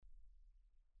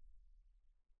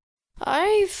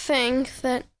I think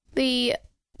that the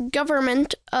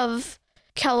government of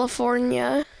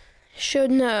California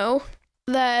should know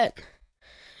that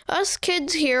us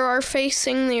kids here are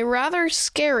facing the rather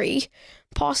scary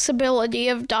possibility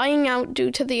of dying out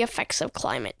due to the effects of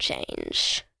climate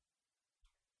change.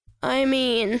 I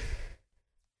mean,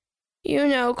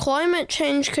 climate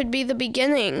change could be the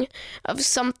beginning of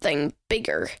something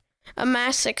bigger. A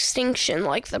mass extinction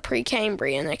like the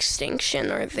Precambrian extinction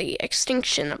or the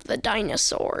extinction of the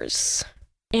dinosaurs.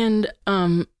 And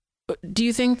do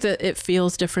you think that it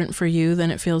feels different for you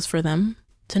than it feels for them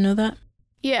to know that?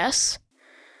 Yes.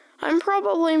 I'm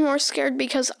probably more scared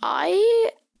because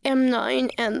I am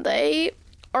 9 and they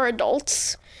are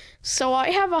adults, so I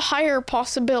have a higher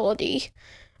possibility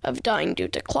of dying due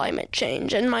to climate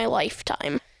change in my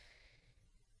lifetime.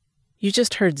 You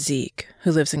just heard Zeke,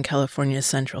 who lives in California's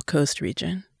Central Coast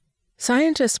region.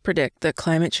 Scientists predict that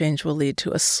climate change will lead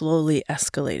to a slowly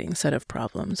escalating set of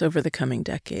problems over the coming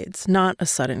decades, not a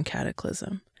sudden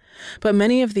cataclysm. But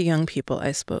many of the young people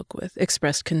I spoke with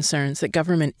expressed concerns that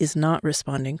government is not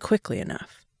responding quickly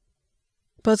enough.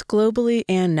 Both globally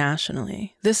and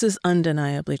nationally, this is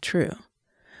undeniably true.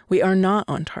 We are not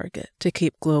on target to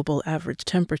keep global average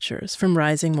temperatures from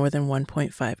rising more than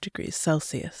 1.5 degrees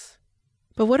Celsius.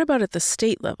 But what about at the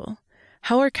state level?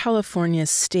 How are California's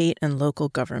state and local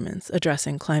governments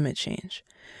addressing climate change?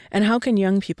 And how can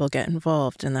young people get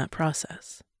involved in that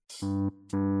process?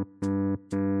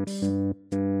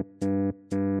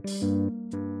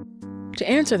 To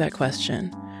answer that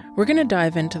question, we're going to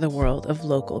dive into the world of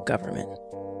local government.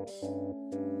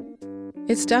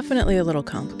 It's definitely a little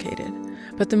complicated,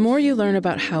 but the more you learn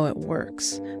about how it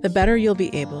works, the better you'll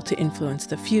be able to influence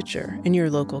the future in your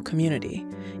local community,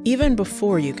 even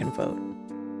before you can vote.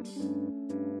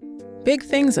 Big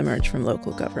things emerge from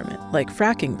local government, like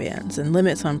fracking bans and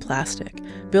limits on plastic,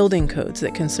 building codes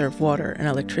that conserve water and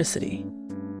electricity.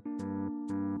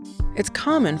 It's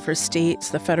common for states,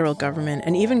 the federal government,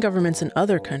 and even governments in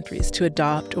other countries to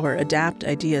adopt or adapt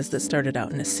ideas that started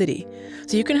out in a city,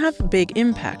 so you can have a big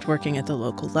impact working at the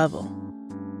local level.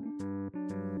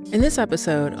 In this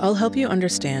episode, I'll help you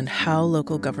understand how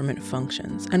local government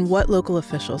functions and what local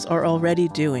officials are already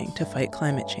doing to fight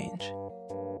climate change.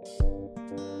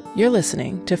 You're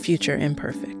listening to Future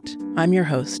Imperfect. I'm your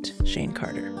host, Shane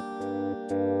Carter.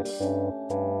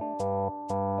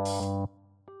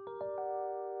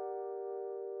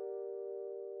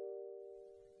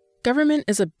 Government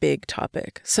is a big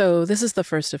topic, so this is the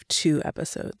first of 2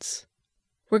 episodes.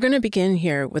 We're going to begin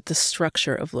here with the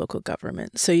structure of local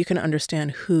government so you can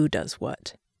understand who does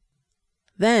what.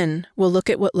 Then we'll look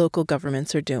at what local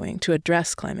governments are doing to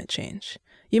address climate change.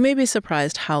 You may be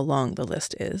surprised how long the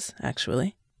list is,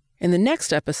 actually. In the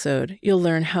next episode, you'll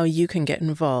learn how you can get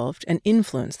involved and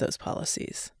influence those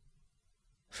policies.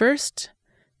 First,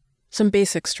 some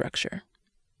basic structure.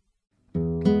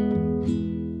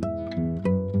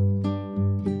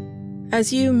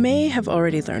 As you may have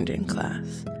already learned in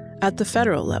class, at the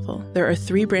federal level, there are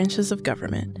 3 branches of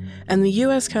government, and the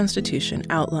U.S. Constitution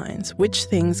outlines which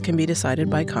things can be decided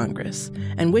by Congress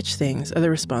and which things are the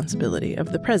responsibility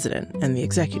of the president and the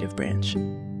executive branch.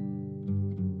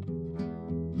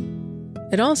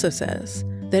 It also says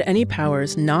that any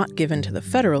powers not given to the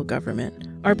federal government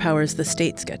are powers the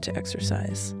states get to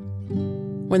exercise.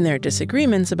 When there are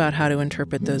disagreements about how to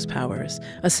interpret those powers,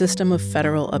 a system of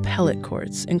federal appellate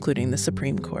courts, including the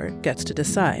Supreme Court, gets to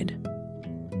decide.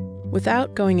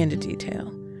 Without going into detail,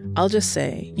 I'll just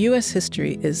say U.S.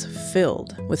 history is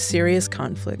filled with serious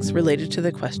conflicts related to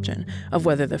the question of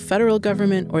whether the federal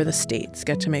government or the states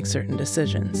get to make certain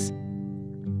decisions.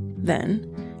 Then,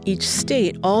 each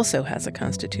state also has a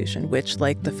constitution which,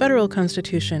 like the federal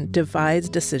constitution, divides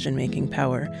decision-making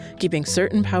power, keeping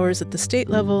certain powers at the state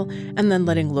level and then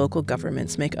letting local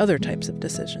governments make other types of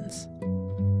decisions.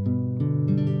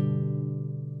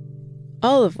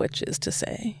 All of which is to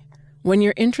say, when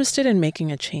you're interested in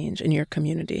making a change in your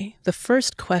community, the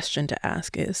first question to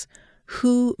ask is,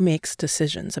 who makes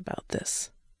decisions about this?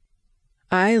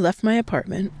 I left my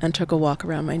apartment and took a walk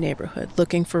around my neighborhood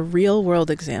looking for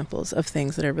real-world examples of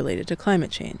things that are related to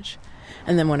climate change.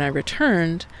 And then when I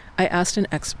returned, I asked an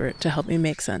expert to help me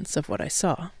make sense of what I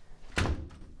saw.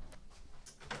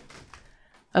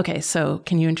 Okay, so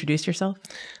can you introduce yourself?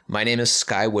 My name is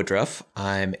Skye Woodruff.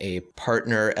 I'm a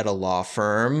partner at a law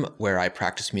firm where I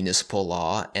practice municipal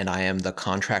law, and I am the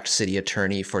contract city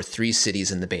attorney for 3 cities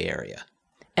in the Bay Area.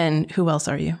 And who else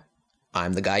are you?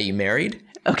 I'm the guy you married.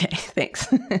 Okay, thanks.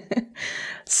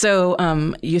 So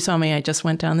you saw me. I just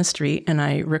went down the street and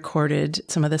I recorded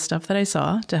some of the stuff that I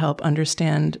saw to help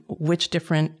understand which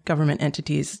different government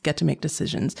entities get to make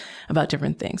decisions about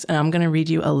different things. And I'm going to read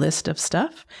you a list of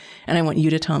stuff, and I want you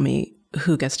to tell me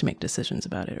who gets to make decisions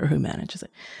about it or who manages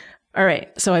it. All right.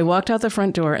 So I walked out the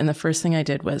front door, and the first thing I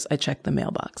did was I checked the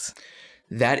mailbox.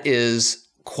 That is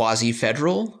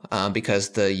quasi-federal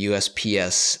because the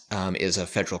USPS is a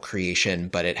federal creation,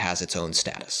 but it has its own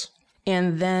status.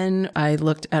 And then I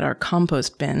looked at our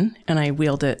compost bin and I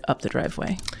wheeled it up the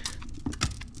driveway.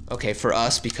 Okay, for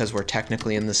us, because we're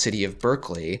technically in the city of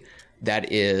Berkeley,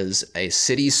 that is a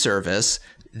city service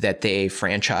that they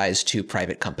franchise to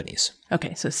private companies.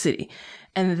 Okay, so city.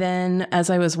 And then as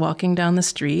I was walking down the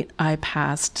street, I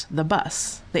passed the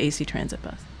bus, the AC Transit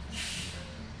bus.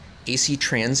 AC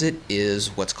Transit is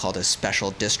what's called a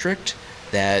special district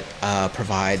that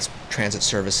provides transit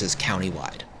services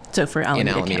countywide. So for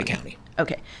Alameda, in Alameda County.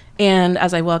 Okay. And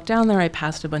as I walked down there, I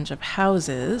passed a bunch of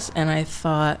houses, and I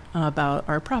thought about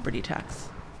our property tax.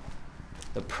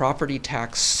 The property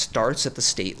tax starts at the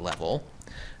state level.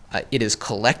 It is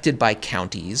collected by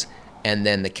counties, and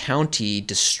then the county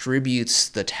distributes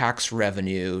the tax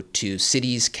revenue to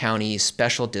cities, counties,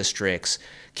 special districts,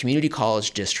 community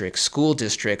college districts, school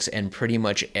districts, and pretty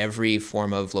much every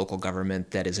form of local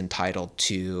government that is entitled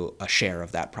to a share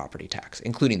of that property tax,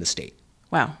 including the state.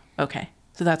 Wow. Okay.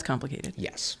 So that's complicated.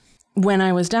 Yes. When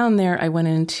I was down there, I went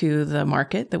into the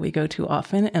market that we go to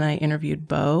often, and I interviewed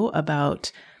Bo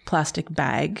about plastic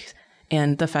bags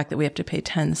and the fact that we have to pay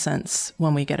 10 cents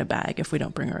when we get a bag if we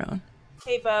don't bring our own.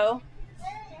 Hey, Bo.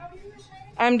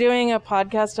 I'm doing a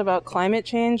podcast about climate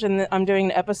change, and I'm doing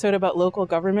an episode about local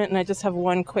government, and I just have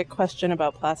one quick question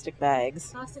about plastic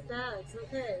bags. Plastic bags,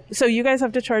 okay. So you guys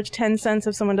have to charge 10 cents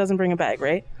if someone doesn't bring a bag,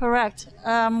 right? Correct.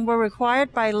 We're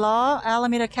required by law.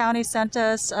 Alameda County sent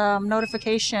us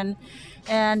notification,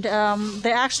 and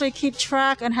they actually keep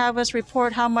track and have us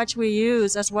report how much we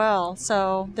use as well.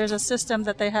 So there's a system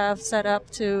that they have set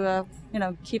up to,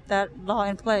 keep that law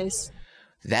in place.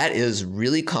 That is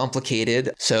really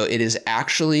complicated. So it is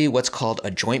actually what's called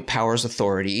a joint powers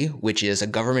authority, which is a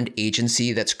government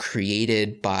agency that's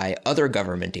created by other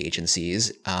government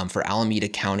agencies. For Alameda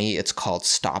County, it's called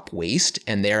Stop Waste,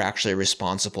 and they're actually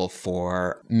responsible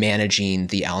for managing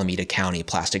the Alameda County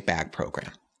plastic bag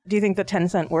program. Do you think the 10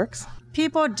 cent works?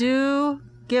 People do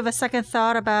give a second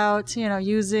thought about,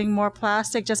 using more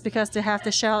plastic just because they have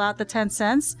to shell out the 10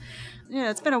 cents.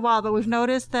 It's been a while, but we've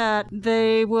noticed that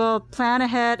they will plan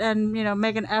ahead and,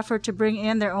 make an effort to bring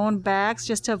in their own bags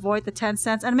just to avoid the 10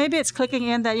 cents. And maybe it's clicking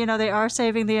in that, they are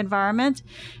saving the environment.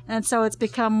 And so it's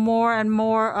become more and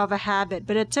more of a habit.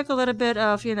 But it took a little bit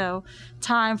of,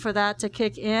 time for that to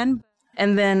kick in.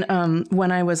 And then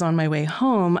when I was on my way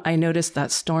home, I noticed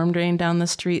that storm drain down the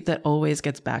street that always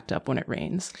gets backed up when it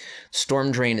rains.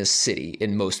 Storm drain is city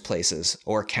in most places,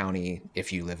 or county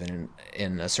if you live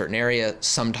in a certain area.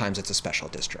 Sometimes it's a special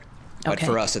district. But Okay.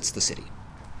 for us, it's the city.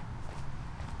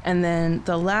 And then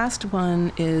the last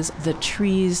one is the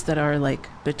trees that are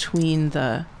between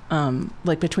the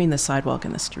sidewalk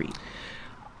and the street.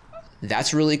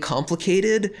 That's really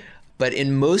complicated. But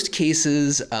in most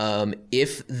cases,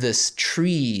 if the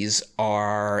trees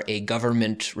are a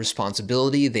government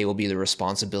responsibility, they will be the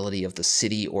responsibility of the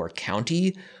city or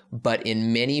county. But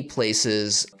in many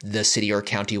places, the city or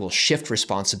county will shift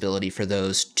responsibility for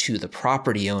those to the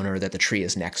property owner that the tree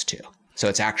is next to. So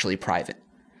it's actually private.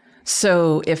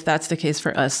 So if that's the case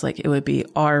for us, it would be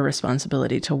our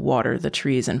responsibility to water the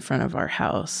trees in front of our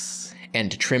house. And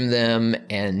to trim them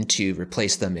and to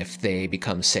replace them if they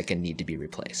become sick and need to be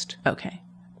replaced. Okay.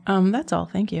 That's all.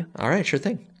 Thank you. All right, sure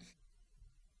thing.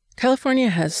 California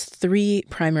has 3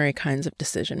 primary kinds of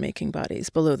decision-making bodies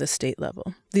below the state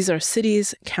level. These are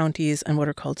cities, counties, and what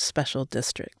are called special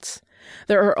districts.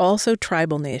 There are also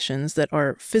tribal nations that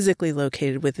are physically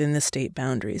located within the state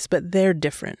boundaries, but they're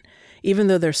different. Even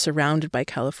though they're surrounded by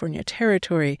California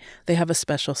territory, they have a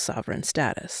special sovereign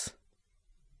status.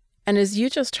 And as you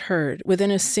just heard,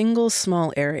 within a single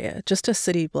small area, just a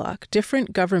city block,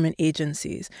 different government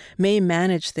agencies may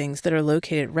manage things that are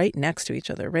located right next to each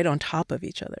other, right on top of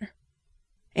each other.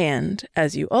 And,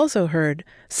 as you also heard,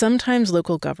 sometimes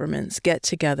local governments get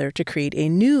together to create a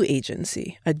new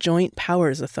agency, a joint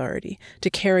powers authority, to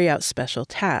carry out special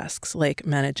tasks, like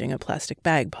managing a plastic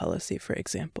bag policy, for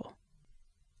example.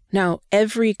 Now,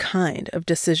 every kind of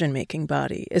decision-making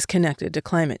body is connected to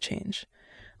climate change.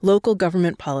 Local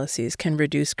government policies can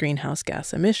reduce greenhouse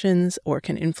gas emissions or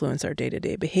can influence our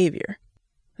day-to-day behavior.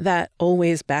 That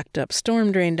always backed up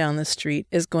storm drain down the street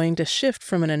is going to shift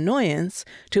from an annoyance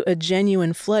to a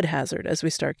genuine flood hazard as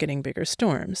we start getting bigger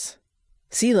storms.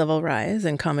 Sea level rise,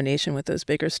 in combination with those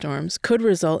bigger storms, could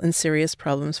result in serious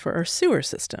problems for our sewer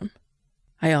system.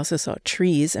 I also saw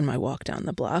trees in my walk down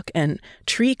the block, and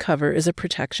tree cover is a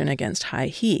protection against high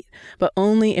heat, but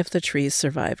only if the trees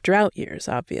survive drought years,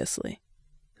 obviously.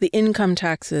 The income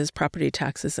taxes, property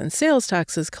taxes, and sales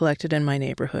taxes collected in my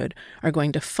neighborhood are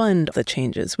going to fund the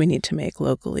changes we need to make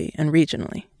locally and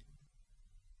regionally.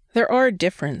 There are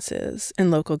differences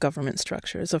in local government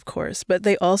structures, of course, but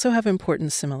they also have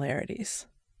important similarities.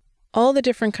 All the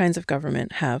different kinds of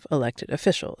government have elected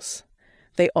officials.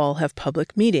 They all have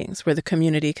public meetings where the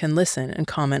community can listen and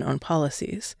comment on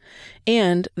policies,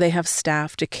 and they have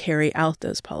staff to carry out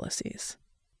those policies.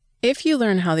 If you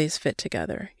learn how these fit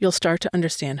together, you'll start to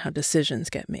understand how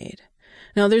decisions get made.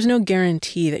 Now, there's no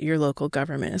guarantee that your local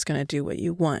government is going to do what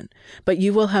you want, but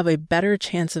you will have a better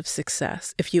chance of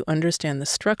success if you understand the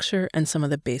structure and some of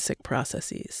the basic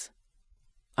processes.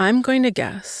 I'm going to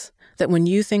guess that when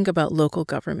you think about local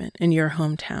government in your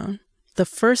hometown, the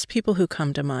first people who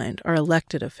come to mind are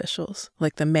elected officials,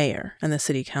 like the mayor and the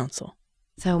city council.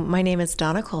 So my name is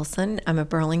Donna Colson. I'm a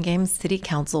Burlingame City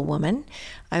Councilwoman.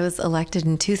 I was elected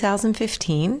in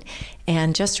 2015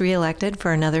 and just reelected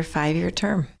for another 5-year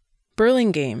term.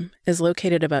 Burlingame is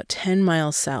located about 10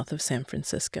 miles south of San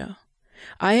Francisco.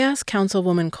 I asked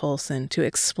Councilwoman Colson to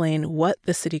explain what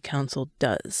the city council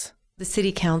does. The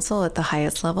city council at the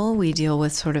highest level, we deal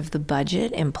with sort of the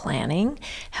budget and planning,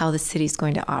 how the city's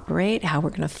going to operate, how we're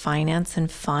going to finance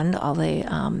and fund all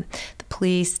the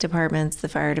police departments, the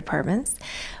fire departments.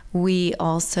 We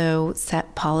also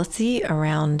set policy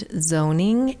around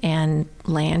zoning and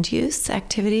land use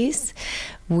activities.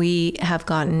 We have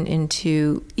gotten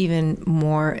into even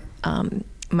more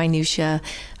minutia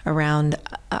around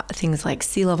things like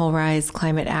sea level rise,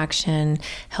 climate action,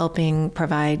 helping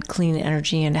provide clean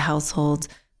energy into households.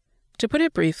 To put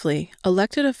it briefly,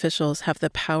 elected officials have the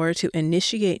power to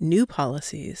initiate new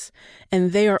policies,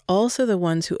 and they are also the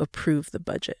ones who approve the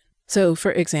budget. So,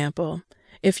 for example,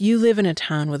 if you live in a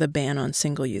town with a ban on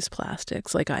single-use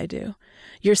plastics, like I do,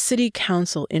 your city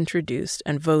council introduced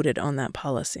and voted on that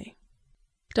policy.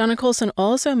 Donna Colson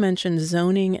also mentioned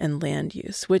zoning and land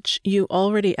use, which you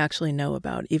already actually know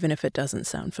about, even if it doesn't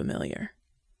sound familiar.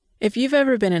 If you've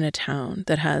ever been in a town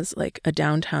that has like a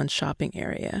downtown shopping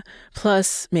area,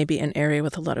 plus maybe an area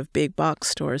with a lot of big box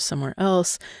stores somewhere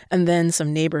else, and then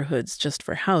some neighborhoods just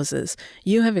for houses,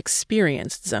 you have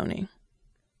experienced zoning.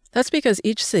 That's because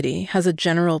each city has a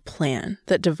general plan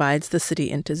that divides the city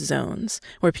into zones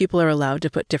where people are allowed to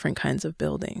put different kinds of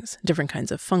buildings, different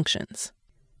kinds of functions.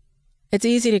 It's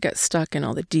easy to get stuck in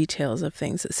all the details of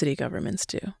things that city governments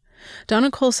do. Donna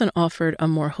Colson offered a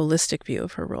more holistic view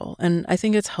of her role, and I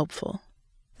think it's helpful.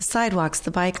 The sidewalks,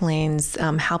 the bike lanes,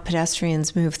 how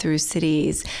pedestrians move through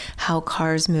cities, how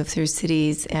cars move through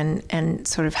cities, and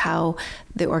sort of how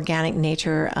the organic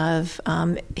nature of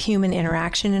human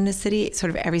interaction in a city, sort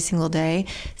of every single day,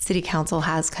 city council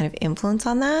has kind of influence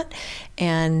on that.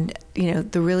 And, you know,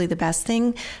 the best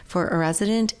thing for a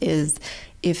resident is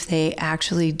if they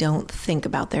actually don't think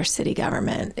about their city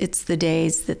government. It's the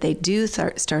days that they do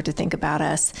start to think about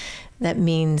us that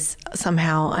means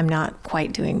somehow I'm not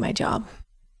quite doing my job.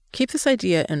 Keep this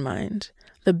idea in mind.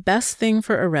 The best thing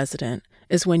for a resident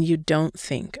is when you don't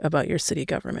think about your city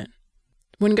government.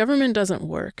 When government doesn't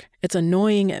work, it's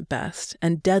annoying at best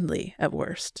and deadly at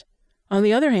worst. On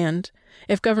the other hand,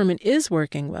 if government is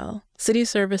working well, city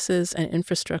services and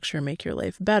infrastructure make your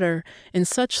life better in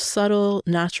such subtle,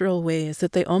 natural ways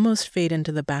that they almost fade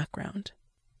into the background.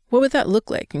 What would that look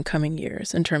like in coming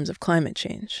years in terms of climate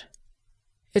change?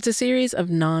 It's a series of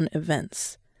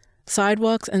non-events.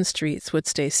 Sidewalks and streets would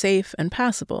stay safe and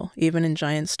passable, even in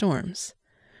giant storms.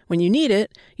 When you need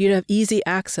it, you'd have easy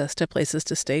access to places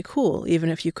to stay cool, even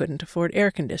if you couldn't afford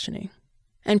air conditioning.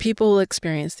 And people will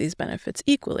experience these benefits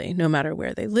equally, no matter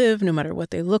where they live, no matter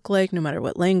what they look like, no matter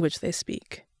what language they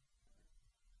speak.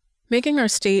 Making our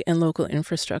state and local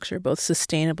infrastructure both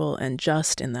sustainable and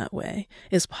just in that way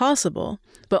is possible,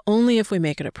 but only if we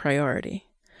make it a priority.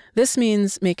 This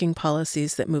means making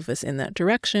policies that move us in that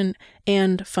direction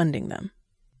and funding them.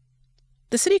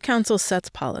 The City Council sets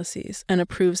policies and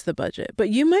approves the budget, but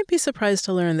you might be surprised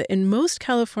to learn that in most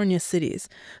California cities,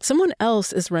 someone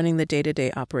else is running the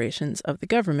day-to-day operations of the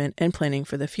government and planning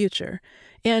for the future,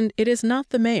 and it is not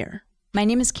the mayor. My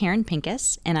name is Karen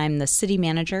Pincus, and I'm the city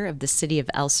manager of the city of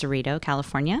El Cerrito,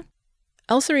 California.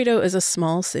 El Cerrito is a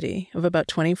small city of about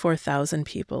 24,000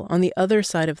 people on the other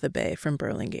side of the bay from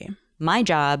Burlingame. My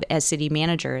job as city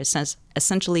manager is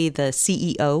essentially the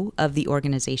CEO of the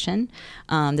organization.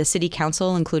 The city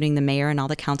council, including the mayor and all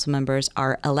the council members,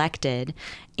 are elected,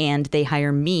 and they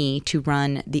hire me to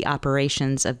run the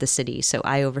operations of the city. So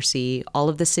I oversee all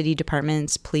of the city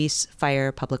departments: police,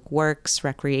 fire, public works,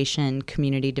 recreation,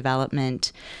 community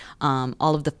development,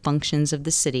 all of the functions of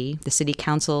the city. The city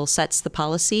council sets the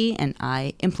policy, and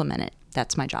I implement it.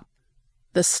 That's my job.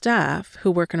 The staff who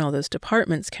work in all those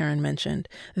departments Karen mentioned,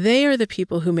 they are the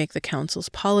people who make the council's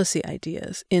policy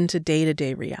ideas into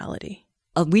day-to-day reality.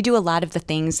 We do a lot of the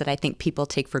things that I think people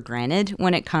take for granted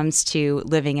when it comes to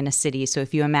living in a city. So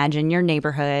if you imagine your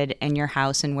neighborhood and your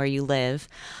house and where you live,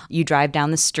 you drive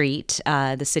down the street.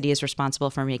 The city is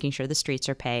responsible for making sure the streets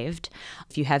are paved.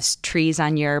 If you have trees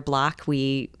on your block,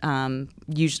 we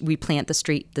plant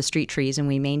the street trees and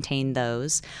we maintain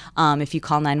those. If you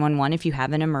call 911, if you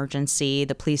have an emergency,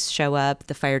 the police show up,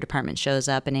 the fire department shows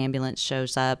up, an ambulance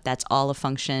shows up. That's all a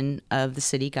function of the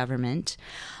city government.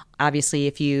 Obviously,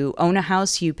 if you own a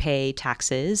house, you pay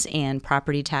taxes, and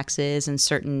property taxes and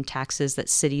certain taxes that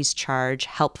cities charge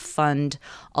help fund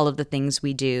all of the things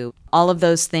we do. All of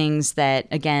those things that,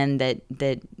 again,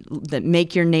 that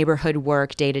make your neighborhood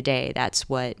work day to day, that's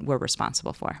what we're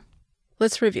responsible for.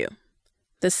 Let's review.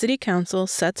 The city council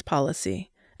sets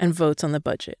policy and votes on the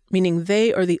budget, meaning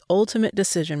they are the ultimate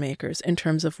decision makers in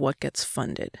terms of what gets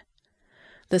funded.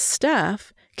 The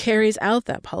staff carries out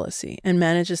that policy and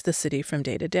manages the city from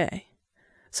day to day.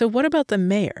 So what about the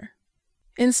mayor?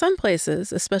 In some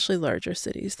places, especially larger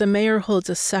cities, the mayor holds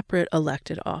a separate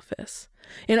elected office.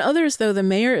 In others, though, the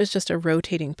mayor is just a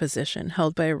rotating position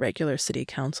held by a regular city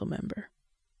council member.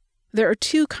 There are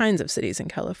two kinds of cities in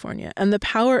California, and the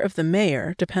power of the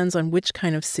mayor depends on which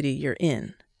kind of city you're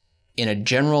in. In a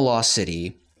general law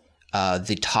city,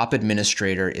 the top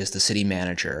administrator is the city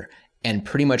manager, and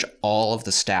pretty much all of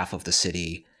the staff of the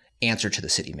city answer to the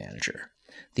city manager.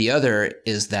 The other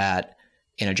is that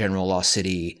in a general law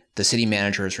city, the city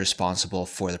manager is responsible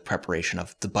for the preparation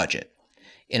of the budget.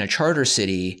 In a charter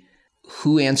city,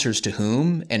 who answers to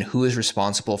whom and who is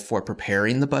responsible for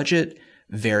preparing the budget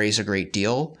varies a great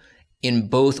deal. In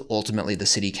both, ultimately, the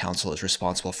city council is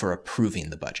responsible for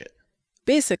approving the budget.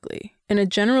 Basically, in a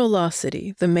general law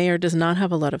city, the mayor does not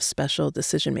have a lot of special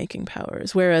decision-making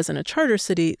powers, whereas in a charter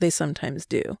city, they sometimes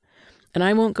do. And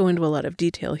I won't go into a lot of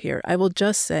detail here. I will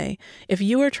just say, if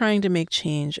you are trying to make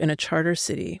change in a charter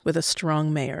city with a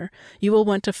strong mayor, you will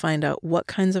want to find out what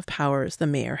kinds of powers the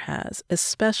mayor has,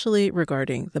 especially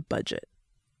regarding the budget.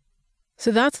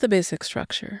 So that's the basic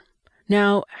structure.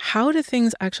 Now, how do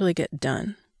things actually get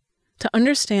done? To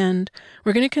understand,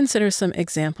 we're going to consider some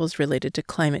examples related to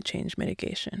climate change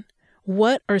mitigation.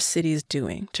 What are cities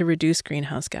doing to reduce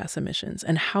greenhouse gas emissions,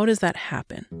 and how does that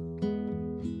happen?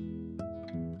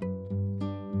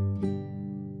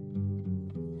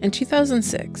 In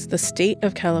 2006, the state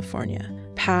of California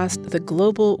passed the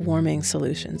Global Warming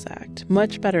Solutions Act,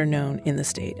 much better known in the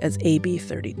state as AB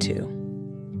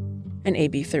 32. And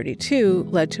AB 32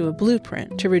 led to a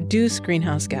blueprint to reduce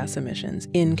greenhouse gas emissions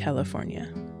in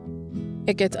California.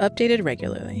 It gets updated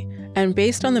regularly, and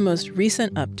based on the most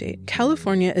recent update,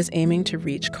 California is aiming to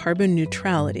reach carbon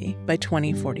neutrality by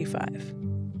 2045.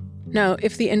 Now,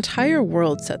 if the entire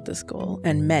world set this goal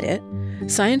and met it,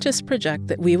 scientists project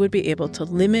that we would be able to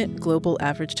limit global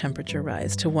average temperature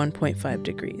rise to 1.5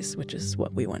 degrees, which is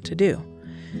what we want to do.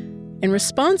 In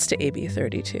response to AB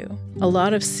 32, a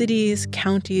lot of cities,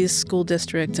 counties, school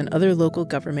districts, and other local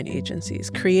government agencies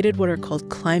created what are called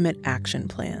climate action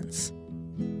plans.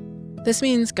 This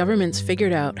means governments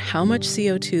figured out how much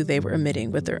CO2 they were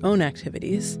emitting with their own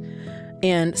activities,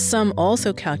 and some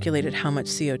also calculated how much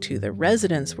CO2 the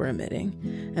residents were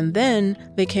emitting, and then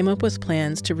they came up with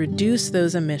plans to reduce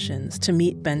those emissions to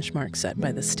meet benchmarks set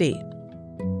by the state.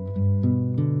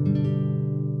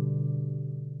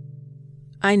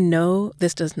 I know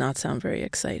this does not sound very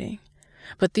exciting,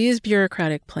 but these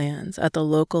bureaucratic plans at the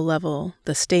local level,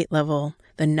 the state level,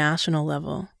 the national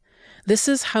level, this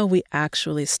is how we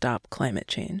actually stop climate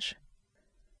change.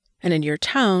 And in your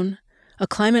town, a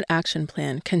climate action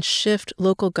plan can shift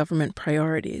local government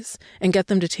priorities and get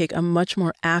them to take a much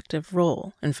more active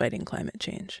role in fighting climate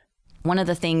change. One of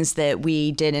the things that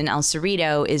we did in El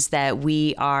Cerrito is that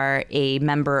we are a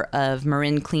member of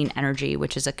Marin Clean Energy,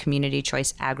 which is a community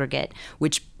choice aggregate,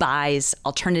 which buys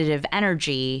alternative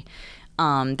energy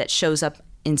that shows up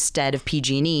instead of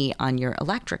PG&E on your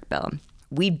electric bill.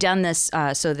 We've done this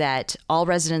so that all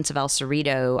residents of El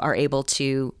Cerrito are able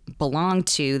to belong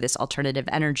to this alternative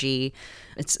energy.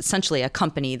 It's essentially a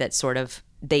company that sort of,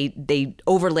 they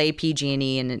overlay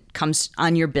PG&E and it comes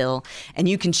on your bill, and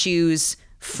you can choose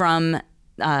from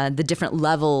the different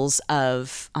levels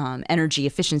of energy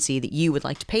efficiency that you would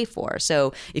like to pay for.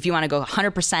 So if you want to go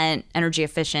 100% energy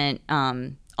efficient,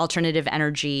 alternative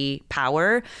energy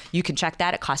power, you can check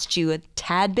that. It costs you a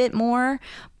tad bit more,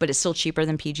 but it's still cheaper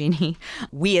than PG&E.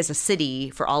 We as a city,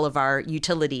 for all of our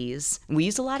utilities, we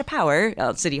use a lot of power.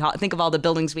 City Hall, think of all the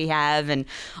buildings we have and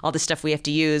all the stuff we have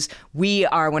to use. We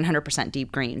are 100%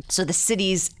 deep green. So the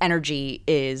city's energy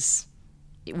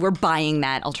we're buying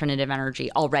that alternative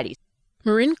energy already.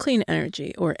 Marin Clean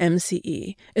Energy, or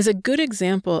MCE, is a good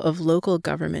example of local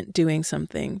government doing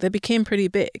something that became pretty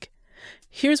big.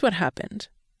 Here's what happened.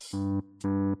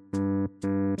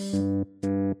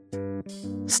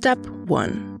 Step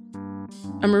 1.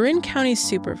 A Marin County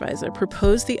supervisor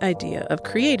proposed the idea of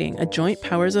creating a joint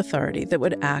powers authority that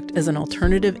would act as an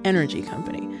alternative energy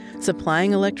company,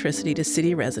 supplying electricity to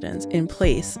city residents in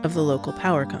place of the local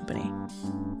power company.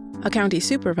 A county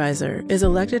supervisor is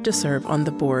elected to serve on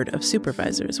the Board of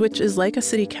Supervisors, which is like a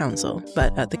city council,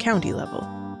 but at the county level.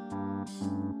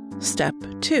 Step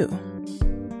 2.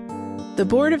 The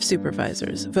Board of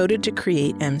Supervisors voted to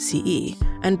create MCE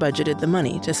and budgeted the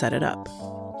money to set it up.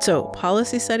 So,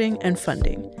 policy setting and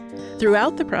funding.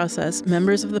 Throughout the process,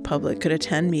 members of the public could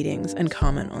attend meetings and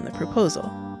comment on the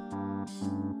proposal.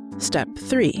 Step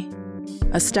 3.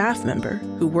 A staff member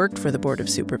who worked for the Board of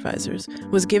Supervisors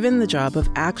was given the job of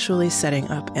actually setting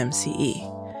up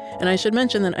MCE. And I should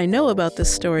mention that I know about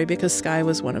this story because Skye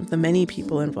was one of the many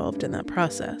people involved in that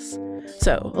process.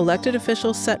 So, elected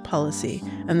officials set policy,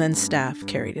 and then staff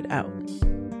carried it out.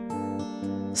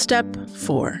 Step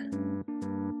 4.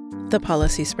 The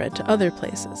policy spread to other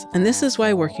places, and this is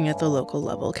why working at the local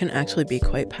level can actually be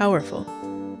quite powerful.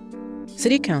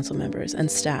 City council members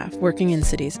and staff working in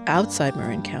cities outside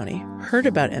Marin County heard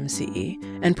about MCE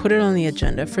and put it on the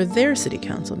agenda for their city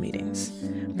council meetings.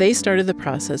 They started the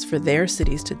process for their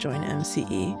cities to join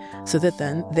MCE so that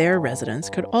then their residents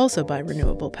could also buy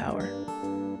renewable power.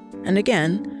 And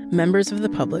again, members of the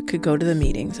public could go to the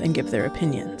meetings and give their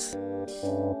opinions.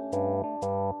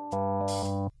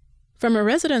 From a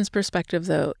resident's perspective,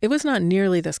 though, it was not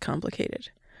nearly this complicated.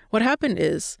 What happened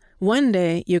is, one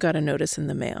day you got a notice in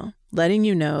the mail letting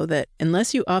you know that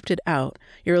unless you opted out,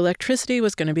 your electricity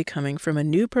was going to be coming from a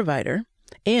new provider,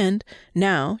 and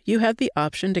now you had the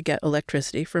option to get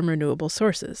electricity from renewable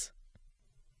sources.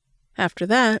 After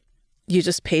that, you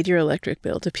just paid your electric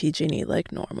bill to PG&E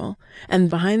like normal, and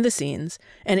behind the scenes,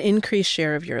 an increased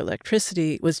share of your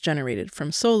electricity was generated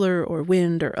from solar or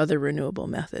wind or other renewable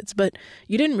methods, but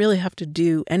you didn't really have to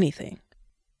do anything.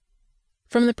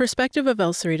 From the perspective of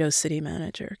El Cerrito's city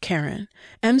manager, Karen,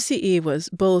 MCE was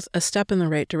both a step in the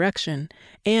right direction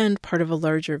and part of a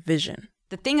larger vision.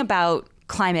 The thing about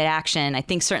climate action, I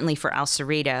think certainly for El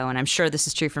Cerrito, and I'm sure this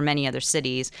is true for many other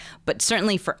cities, but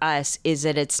certainly for us, is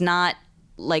that it's not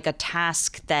like a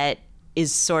task that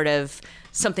is sort of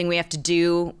something we have to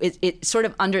do. It's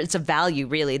a value,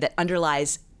 really, that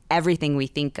underlies everything we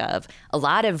think of. A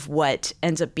lot of what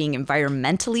ends up being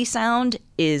environmentally sound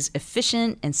is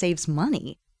efficient and saves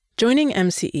money. Joining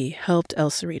MCE helped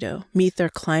El Cerrito meet their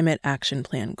climate action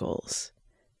plan goals.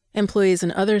 Employees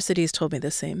in other cities told me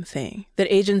the same thing, that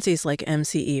agencies like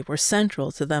MCE were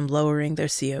central to them lowering their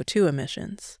CO2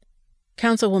 emissions.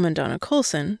 Councilwoman Donna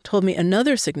Colson told me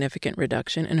another significant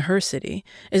reduction in her city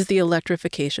is the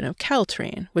electrification of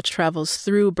Caltrain, which travels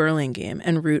through Burlingame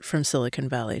en route from Silicon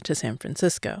Valley to San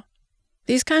Francisco.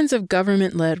 These kinds of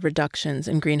government-led reductions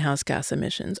in greenhouse gas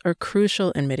emissions are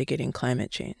crucial in mitigating climate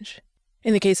change.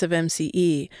 In the case of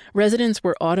MCE, residents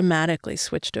were automatically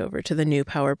switched over to the new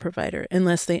power provider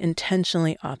unless they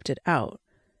intentionally opted out.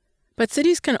 But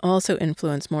cities can also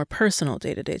influence more personal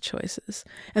day-to-day choices,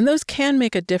 and those can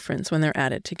make a difference when they're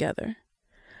added together.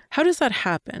 How does that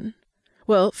happen?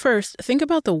 Well, first, think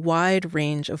about the wide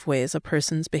range of ways a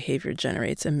person's behavior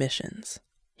generates emissions.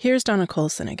 Here's Donna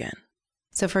Colson again.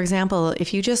 So, for example,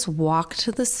 if you just walk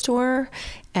to the store,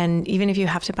 and even if you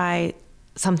have to buy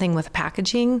something with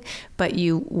packaging, but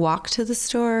you walk to the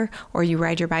store or you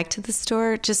ride your bike to the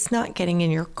store, just not getting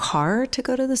in your car to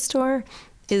go to the store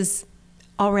is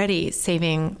already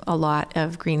saving a lot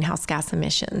of greenhouse gas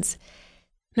emissions.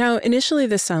 Now, initially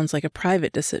this sounds like a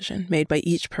private decision made by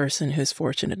each person who's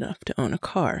fortunate enough to own a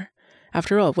car.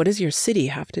 After all, what does your city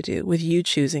have to do with you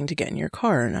choosing to get in your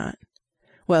car or not?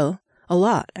 Well, a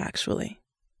lot, actually.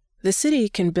 The city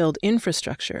can build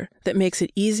infrastructure that makes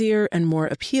it easier and more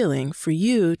appealing for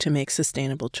you to make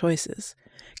sustainable choices.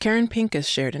 Karen Pincus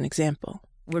shared an example.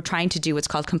 We're trying to do what's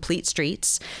called complete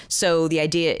streets. So the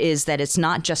idea is that it's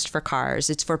not just for cars,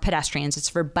 it's for pedestrians, it's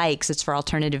for bikes, it's for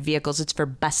alternative vehicles, it's for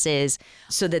buses,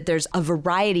 so that there's a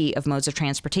variety of modes of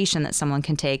transportation that someone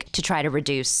can take to try to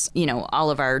reduce, all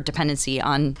of our dependency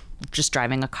on just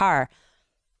driving a car.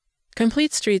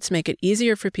 Complete streets make it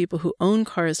easier for people who own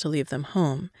cars to leave them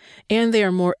home, and they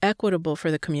are more equitable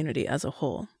for the community as a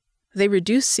whole. They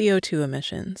reduce CO2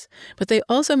 emissions, but they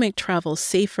also make travel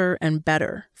safer and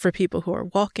better for people who are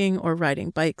walking or riding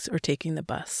bikes or taking the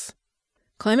bus.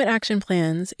 Climate action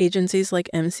plans, agencies like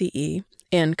MCE,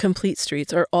 and Complete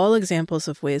Streets are all examples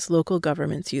of ways local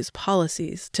governments use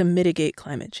policies to mitigate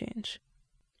climate change.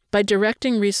 By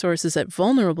directing resources at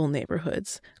vulnerable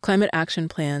neighborhoods, climate action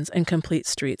plans and Complete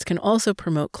Streets can also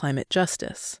promote climate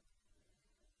justice.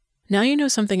 Now you know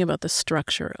something about the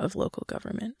structure of local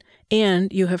government,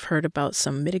 and you have heard about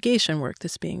some mitigation work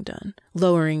that's being done,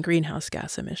 lowering greenhouse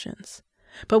gas emissions.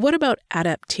 But what about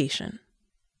adaptation?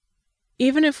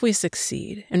 Even if we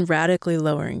succeed in radically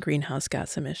lowering greenhouse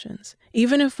gas emissions,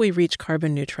 even if we reach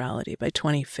carbon neutrality by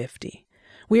 2050,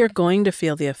 we are going to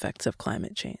feel the effects of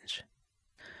climate change.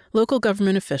 Local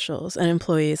government officials and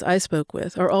employees I spoke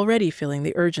with are already feeling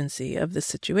the urgency of this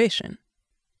situation.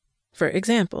 For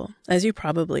example, as you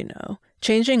probably know,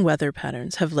 changing weather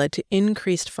patterns have led to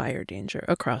increased fire danger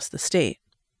across the state.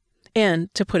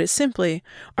 And, to put it simply,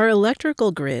 our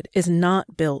electrical grid is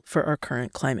not built for our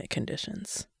current climate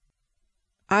conditions.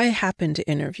 I happened to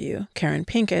interview Karen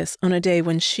Pincus on a day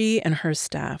when she and her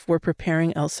staff were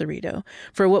preparing El Cerrito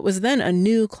for what was then a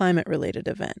new climate-related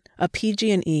event, a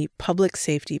PG&E public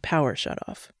safety power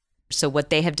shutoff. So what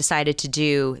they have decided to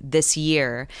do this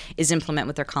year is implement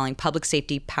what they're calling public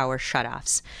safety power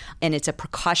shutoffs. And it's a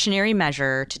precautionary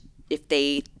measure to, if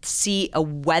they see a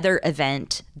weather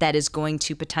event that is going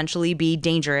to potentially be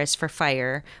dangerous for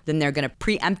fire, then they're going to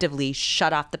preemptively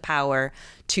shut off the power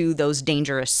to those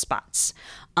dangerous spots.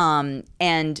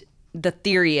 And the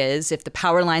theory is if the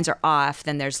power lines are off,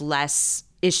 then there's less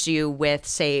issue with,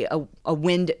 say, a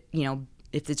wind,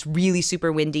 if it's really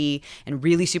super windy and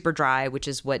really super dry, which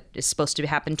is what is supposed to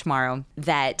happen tomorrow,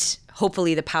 that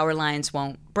hopefully the power lines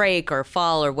won't break or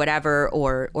fall or whatever,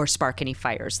 or spark any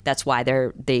fires. That's why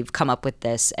they've come up with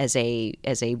this as a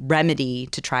remedy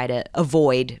to try to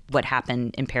avoid what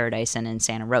happened in Paradise and in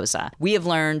Santa Rosa. We have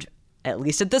learned, at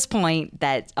least at this point,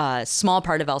 that a small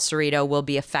part of El Cerrito will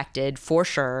be affected for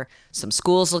sure. Some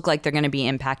schools look like they're going to be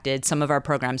impacted. Some of our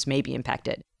programs may be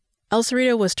impacted. El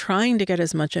Cerrito was trying to get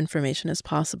as much information as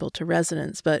possible to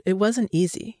residents, but it wasn't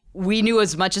easy. We knew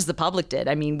as much as the public did.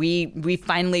 I mean, we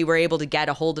finally were able to get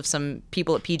a hold of some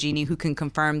people at PG&E who can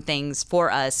confirm things for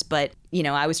us. But,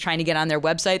 I was trying to get on their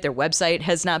website. Their website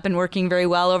has not been working very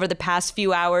well over the past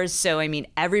few hours. So,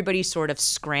 everybody's sort of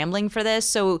scrambling for this.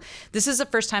 So this is the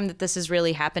first time that this has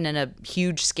really happened in a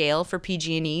huge scale for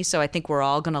PG&E. So I think we're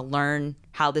all going to learn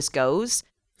how this goes.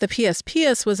 The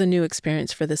PSPS was a new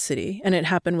experience for the city, and it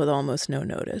happened with almost no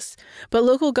notice. But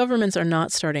local governments are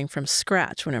not starting from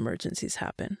scratch when emergencies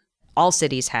happen. All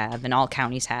cities have, and all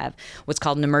counties have, what's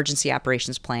called an Emergency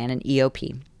Operations Plan, an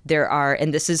EOP. There are,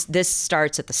 and this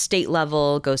starts at the state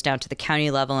level, goes down to the county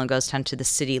level, and goes down to the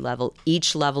city level.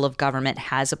 Each level of government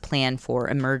has a plan for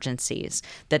emergencies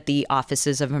that the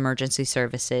offices of emergency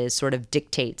services sort of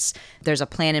dictates. There's a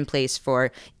plan in place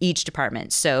for each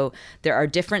department. So there are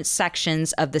different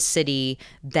sections of the city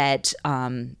that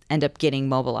end up getting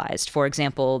mobilized. For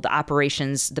example, the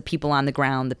operations, the people on the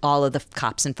ground, all of the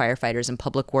cops and firefighters and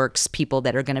public works people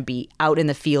that are going to be out in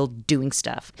the field doing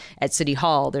stuff. At City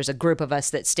Hall, there's a group of us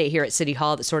that stay here at City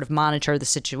Hall that sort of monitor the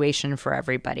situation for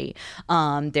everybody.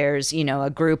 There's, a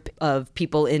group of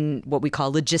people in what we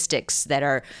call logistics that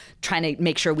are trying to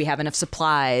make sure we have enough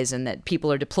supplies and that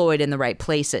people are deployed in the right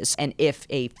places. And if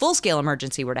a full-scale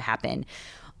emergency were to happen,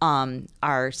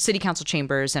 our city council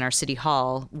chambers and our City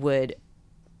Hall would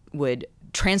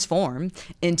transform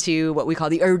into what we call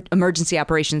the Emergency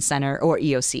Operations Center, or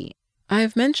EOC.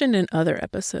 I've mentioned in other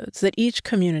episodes that each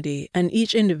community and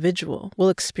each individual will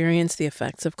experience the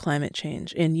effects of climate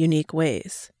change in unique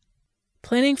ways.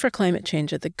 Planning for climate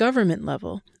change at the government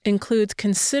level includes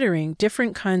considering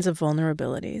different kinds of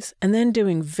vulnerabilities and then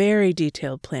doing very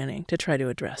detailed planning to try to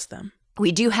address them.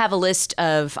 We do have a list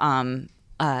of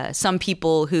some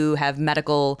people who have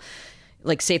medical,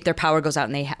 like say if their power goes out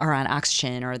and they are on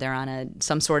oxygen or they're on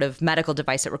some sort of medical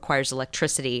device that requires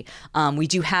electricity. We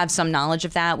do have some knowledge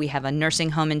of that. We have a nursing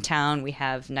home in town. We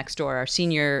have next door our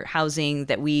senior housing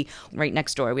right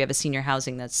next door, we have a senior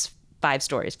housing that's 4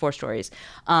 stories.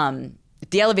 If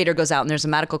the elevator goes out and there's a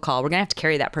medical call, we're going to have to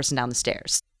carry that person down the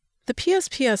stairs. The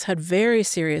PSPS had very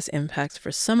serious impacts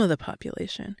for some of the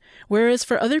population, whereas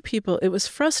for other people it was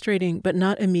frustrating but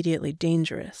not immediately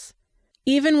dangerous.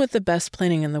 Even with the best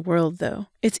planning in the world, though,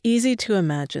 it's easy to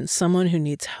imagine someone who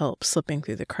needs help slipping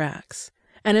through the cracks.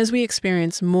 And as we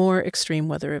experience more extreme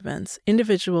weather events,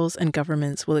 individuals and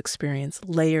governments will experience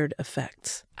layered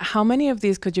effects. How many of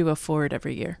these could you afford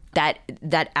every year? That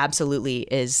absolutely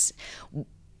is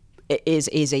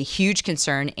a huge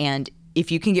concern. And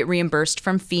if you can get reimbursed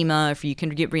from FEMA, if you can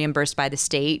get reimbursed by the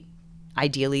state,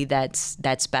 ideally that's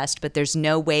best. But there's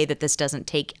no way that this doesn't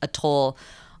take a toll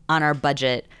on our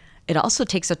budget. It also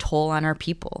takes a toll on our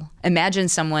people. Imagine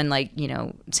someone like,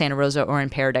 Santa Rosa or in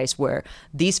Paradise, where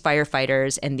these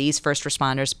firefighters and these first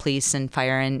responders, police and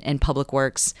fire and public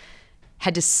works,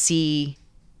 had to see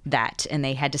that, and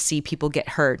they had to see people get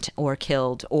hurt or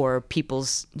killed or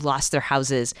people's lost their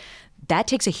houses. That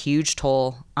takes a huge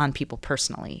toll on people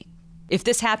personally. If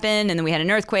this happened and then we had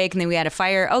an earthquake and then we had a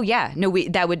fire,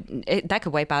 that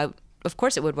could wipe out. Of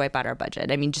course it would wipe out our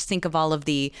budget. I mean, just think of all of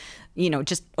the,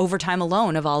 just overtime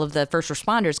alone of all of the first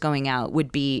responders going out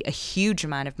would be a huge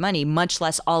amount of money, much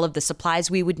less all of the supplies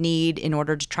we would need in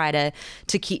order to try to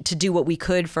do what we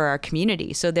could for our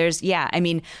community. So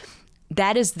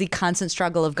that is the constant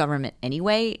struggle of government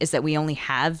anyway, is that we only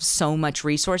have so much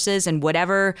resources, and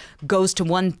whatever goes to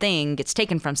one thing gets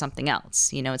taken from something else.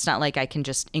 It's not like I can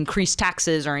just increase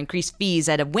taxes or increase fees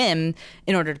at a whim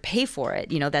in order to pay for it.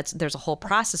 There's a whole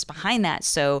process behind that.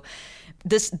 So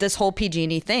this whole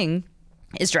PG&E thing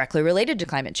is directly related to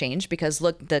climate change, because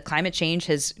look, the climate change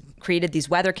has created these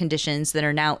weather conditions that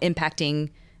are now impacting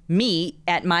me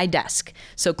at my desk.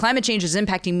 So climate change is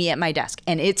impacting me at my desk,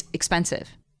 and it's expensive.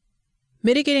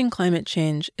 Mitigating climate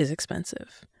change is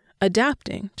expensive.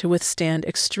 Adapting to withstand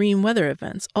extreme weather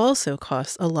events also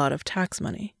costs a lot of tax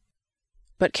money.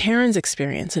 But Karen's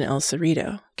experience in El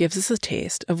Cerrito gives us a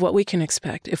taste of what we can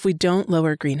expect if we don't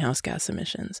lower greenhouse gas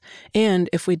emissions and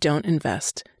if we don't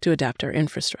invest to adapt our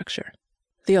infrastructure.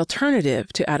 The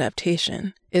alternative to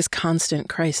adaptation is constant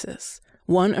crisis,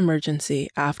 one emergency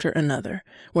after another,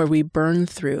 where we burn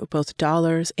through both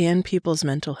dollars and people's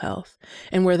mental health,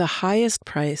 and where the highest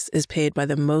price is paid by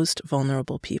the most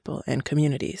vulnerable people and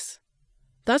communities.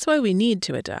 That's why we need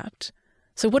to adapt.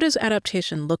 So what does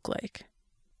adaptation look like?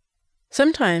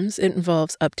 Sometimes it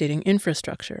involves updating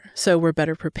infrastructure, so we're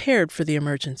better prepared for the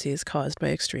emergencies caused by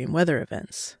extreme weather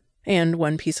events. And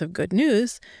one piece of good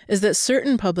news is that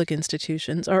certain public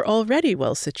institutions are already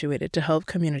well situated to help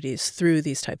communities through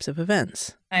these types of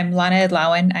events. I'm Lana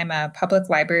Adlawan. I'm a public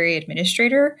library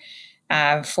administrator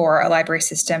for a library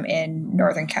system in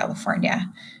Northern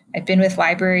California. I've been with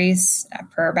libraries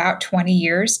for about 20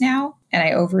 years now, and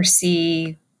I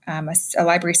oversee a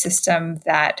library system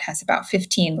that has about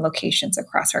 15 locations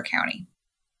across our county.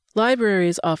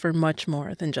 Libraries offer much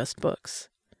more than just books.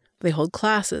 They hold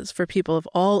classes for people of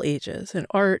all ages in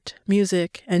art,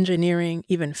 music, engineering,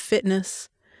 even fitness.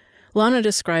 Lana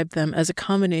described them as a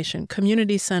combination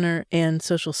community center and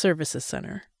social services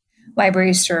center.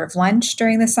 Libraries serve lunch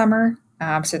during the summer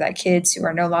so that kids who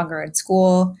are no longer in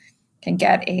school can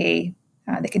get they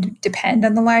can depend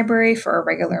on the library for a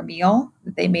regular meal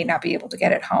that they may not be able to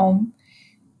get at home.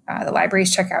 The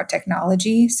libraries check out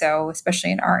technology. So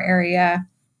especially in our area,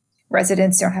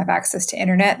 residents don't have access to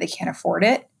internet. They can't afford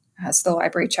it. So the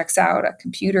library checks out a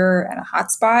computer and a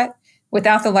hotspot.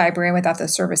 Without the library and without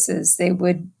those services, they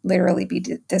would literally be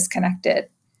disconnected.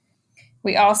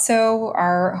 We also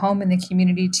are home in the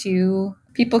community to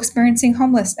people experiencing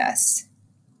homelessness.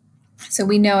 So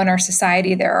we know in our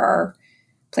society there are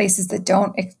places that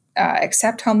don't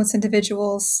accept homeless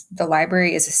individuals. The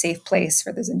library is a safe place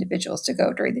for those individuals to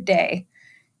go during the day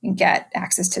and get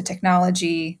access to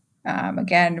technology,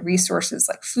 resources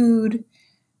like food,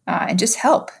 and just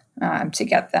help to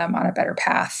get them on a better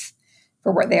path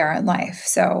for where they are in life.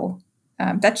 So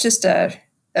that's just a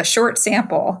short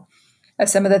sample of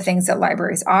some of the things that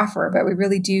libraries offer, but we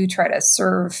really do try to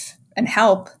serve and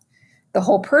help the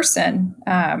whole person,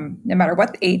 no matter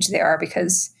what age they are,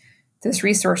 because those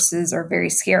resources are very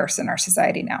scarce in our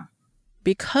society now.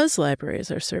 Because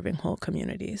libraries are serving whole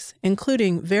communities,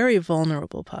 including very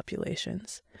vulnerable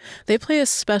populations, they play a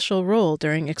special role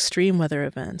during extreme weather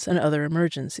events and other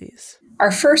emergencies. Our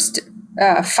first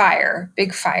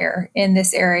big fire in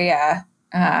this area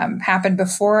happened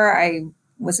before I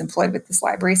was employed with this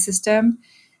library system.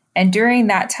 And during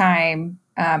that time,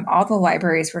 all the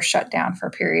libraries were shut down for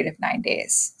a period of 9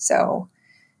 days. So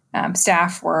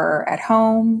staff were at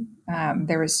home.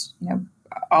 There was,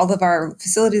 all of our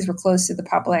facilities were closed to the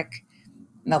public,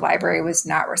 and the library was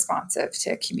not responsive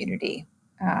to community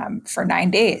for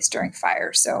 9 days during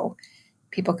fire. So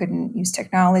People couldn't use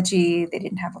technology. They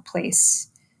didn't have a place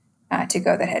to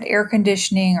go that had air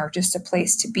conditioning or just a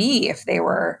place to be if they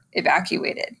were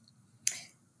evacuated.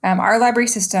 Our library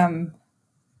system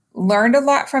learned a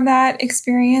lot from that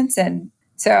experience. And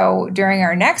so during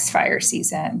our next fire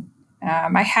season,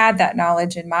 I had that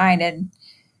knowledge in mind, and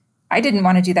I didn't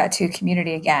want to do that to a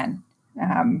community again.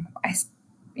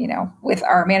 With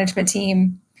our management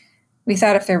team, we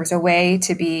thought if there was a way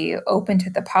to be open to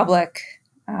the public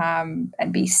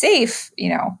and be safe,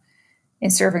 in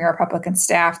serving our public and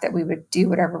staff, that we would do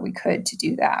whatever we could to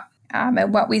do that.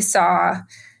 And what we saw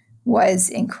was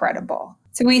incredible.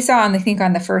 So we saw, I think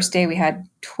on the first day, we had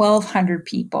 1,200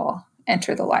 people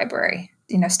enter the library.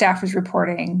 Staff was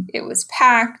reporting it was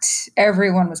packed.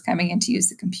 Everyone was coming in to use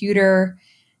the computer,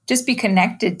 just be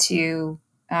connected to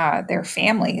their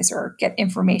families or get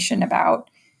information about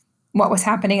what was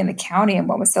happening in the county and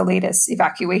what was the latest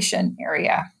evacuation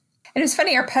area. And it was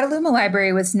funny, our Petaluma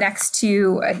Library was next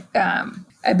to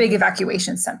a big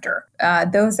evacuation center.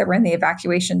 Those that were in the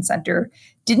evacuation center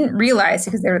didn't realize,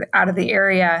 because they were out of the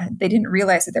area, they didn't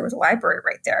realize that there was a library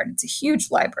right there. And it's a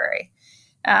huge library.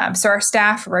 So our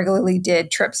staff regularly did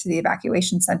trips to the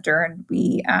evacuation center, and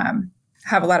we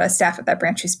have a lot of staff at that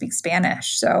branch who speak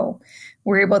Spanish. So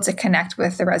we're able to connect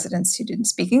with the residents who didn't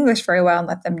speak English very well and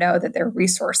let them know that there are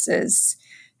resources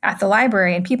at the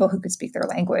library and people who could speak their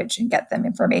language, and get them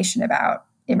information about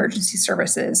emergency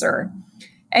services or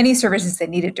any services they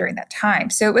needed during that time.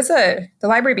 So the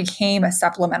library became a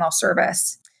supplemental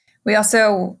service. We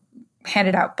also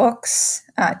handed out books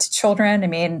to children. I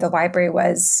mean, the library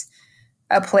was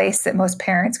a place that most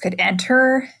parents could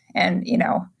enter, and,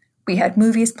 we had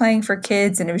movies playing for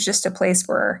kids, and it was just a place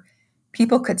where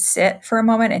people could sit for a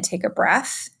moment and take a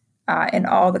breath in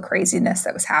all the craziness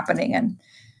that was happening and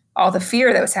all the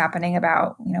fear that was happening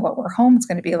about, what were homes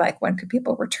going to be like? When could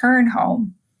people return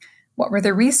home? What were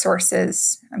the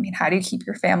resources? I mean, how do you keep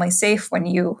your family safe when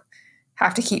you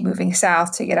have to keep moving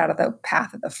south to get out of the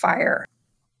path of the fire?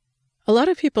 A lot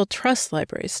of people trust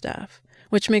library staff,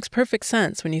 which makes perfect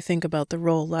sense when you think about the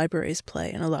role libraries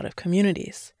play in a lot of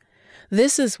communities.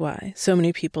 This is why so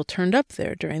many people turned up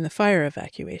there during the fire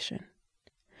evacuation.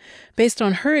 Based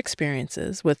on her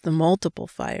experiences with the multiple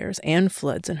fires and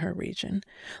floods in her region,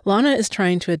 Lana is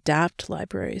trying to adapt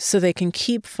libraries so they can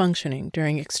keep functioning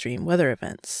during extreme weather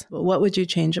events. What would you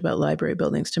change about library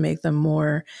buildings to make them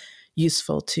more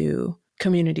useful to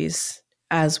communities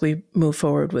as we move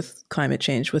forward with climate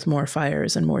change, with more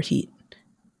fires and more heat?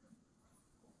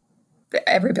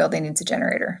 Every building needs a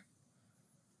generator.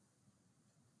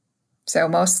 So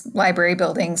most library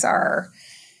buildings are,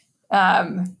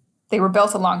 they were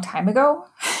built a long time ago.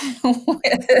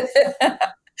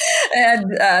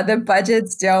 And the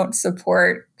budgets don't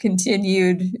support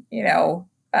continued,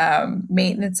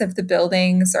 maintenance of the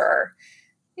buildings or,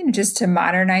 just to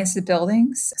modernize the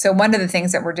buildings. So one of the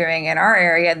things that we're doing in our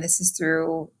area, and this is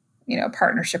through,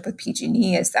 partnership with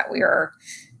PG&E, is that we are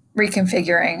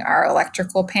reconfiguring our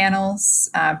electrical panels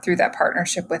through that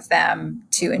partnership with them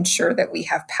to ensure that we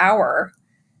have power.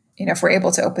 If we're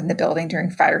able to open the building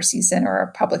during fire season or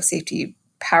a public safety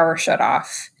power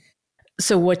shutoff.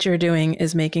 So what you're doing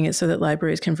is making it so that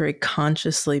libraries can very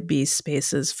consciously be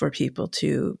spaces for people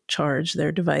to charge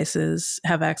their devices,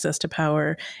 have access to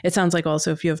power. It sounds like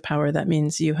also if you have power, that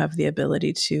means you have the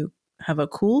ability to have a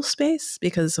cool space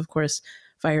because, of course,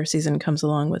 fire season comes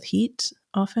along with heat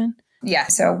often. Yeah.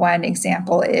 So one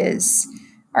example is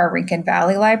our Rincon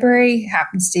Valley Library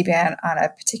happens to be on a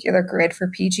particular grid for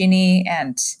PG&E,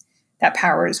 and that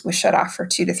power was shut off for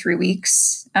 2 to 3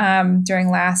 weeks during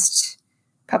last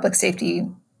public safety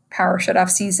power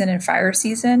shutoff season and fire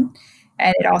season.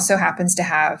 And it also happens to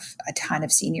have a ton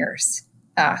of seniors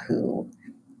who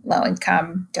low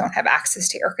income, don't have access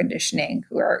to air conditioning,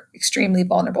 who are extremely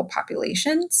vulnerable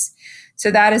populations. So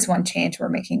that is one change we're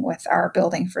making with our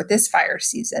building for this fire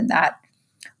season. That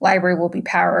library will be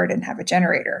powered and have a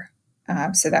generator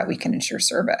so that we can ensure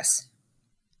service.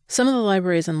 Some of the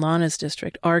libraries in Lana's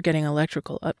district are getting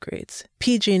electrical upgrades.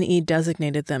 PG&E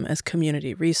designated them as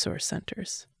community resource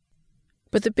centers.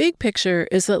 But the big picture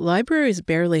is that libraries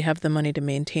barely have the money to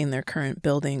maintain their current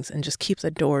buildings and just keep the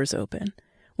doors open.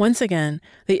 Once again,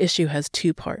 the issue has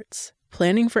two parts: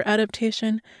 planning for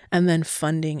adaptation and then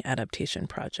funding adaptation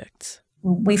projects.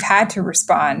 We've had to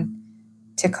respond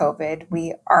to COVID.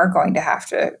 We are going to have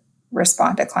to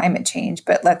respond to climate change,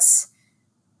 but let's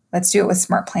do it with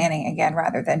smart planning again,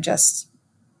 rather than just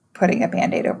putting a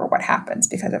Band-Aid over what happens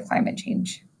because of climate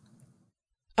change.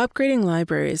 Upgrading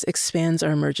libraries expands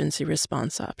our emergency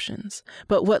response options,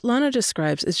 but what Lana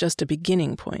describes is just a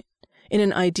beginning point. In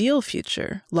an ideal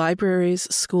future, libraries,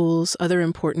 schools, other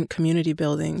important community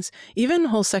buildings, even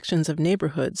whole sections of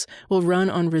neighborhoods will run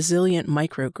on resilient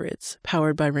microgrids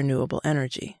powered by renewable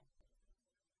energy.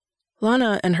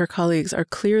 Lana and her colleagues are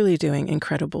clearly doing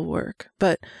incredible work,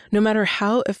 but no matter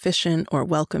how efficient or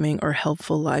welcoming or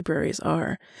helpful libraries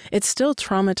are, it's still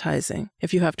traumatizing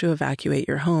if you have to evacuate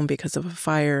your home because of a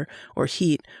fire or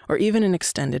heat or even an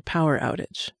extended power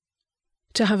outage.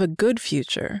 To have a good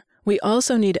future, we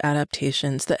also need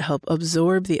adaptations that help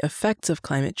absorb the effects of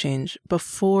climate change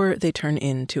before they turn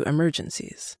into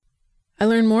emergencies. I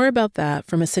learned more about that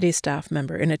from a city staff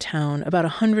member in a town about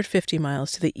 150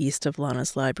 miles to the east of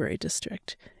Lana's library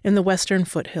district, in the western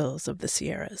foothills of the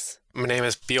Sierras. My name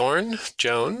is Bjorn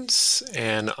Jones,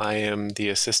 and I am the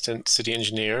assistant city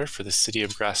engineer for the city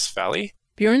of Grass Valley.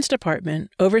 Bjorn's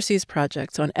department oversees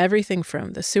projects on everything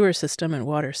from the sewer system and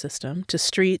water system to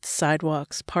streets,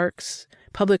 sidewalks, parks,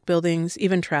 public buildings,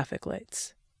 even traffic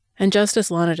lights. And just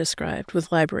as Lana described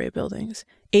with library buildings,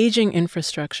 aging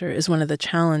infrastructure is one of the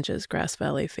challenges Grass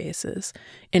Valley faces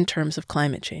in terms of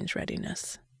climate change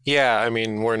readiness. Yeah, I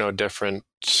mean, we're no different,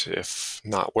 if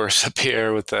not worse, up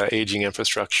here with the aging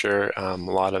infrastructure. A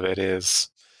lot of it is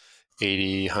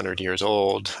 80, 100 years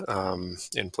old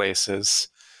in places.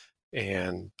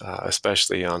 And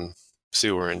especially on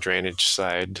sewer and drainage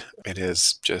side, it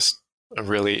is just a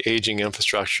really aging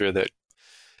infrastructure that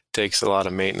takes a lot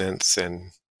of maintenance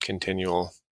and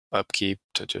continual upkeep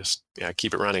to just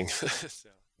keep it running.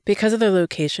 Because of their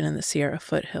location in the Sierra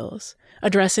foothills,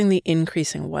 addressing the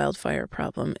increasing wildfire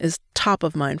problem is top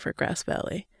of mind for Grass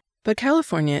Valley. But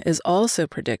California is also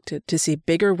predicted to see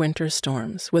bigger winter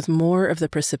storms with more of the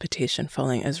precipitation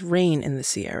falling as rain in the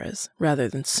Sierras rather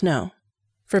than snow.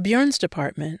 For Bjorn's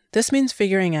department, this means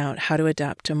figuring out how to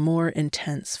adapt to more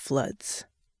intense floods.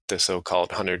 The so-called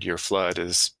 100-year flood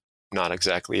is not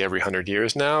exactly every 100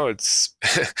 years now. It's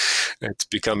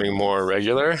becoming more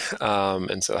regular.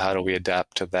 And so how do we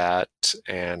adapt to that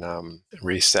and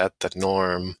reset the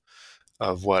norm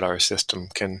of what our system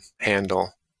can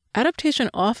handle? Adaptation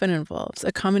often involves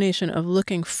a combination of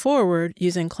looking forward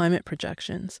using climate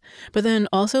projections, but then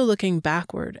also looking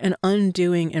backward and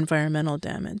undoing environmental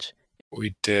damage.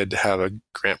 We did have a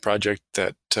grant project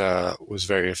that was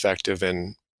very effective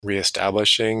in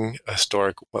reestablishing a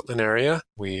historic wetland area.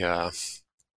 We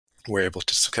were able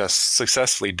to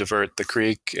successfully divert the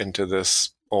creek into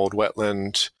this old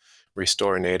wetland,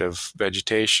 restore native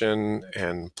vegetation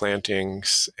and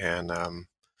plantings, and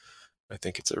I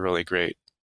think it's a really great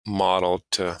model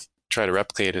to try to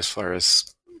replicate as far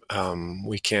as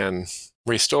we can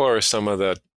restore some of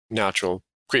the natural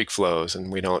creek flows,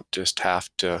 and we don't just have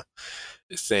to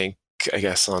think, I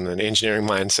guess, on an engineering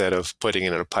mindset of putting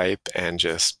it in a pipe and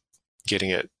just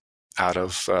getting it out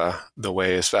of the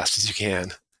way as fast as you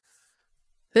can.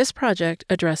 This project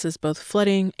addresses both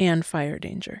flooding and fire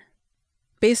danger.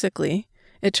 Basically,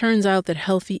 it turns out that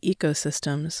healthy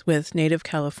ecosystems with native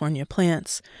California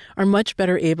plants are much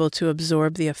better able to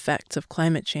absorb the effects of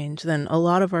climate change than a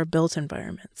lot of our built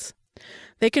environments.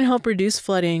 They can help reduce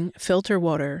flooding, filter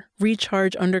water,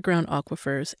 recharge underground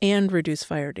aquifers, and reduce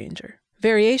fire danger.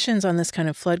 Variations on this kind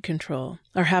of flood control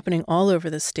are happening all over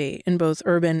the state in both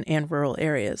urban and rural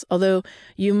areas, although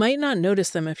you might not notice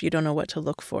them if you don't know what to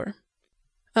look for.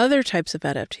 Other types of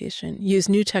adaptation use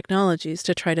new technologies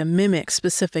to try to mimic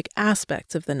specific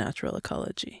aspects of the natural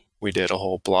ecology. We did a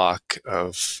whole block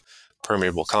of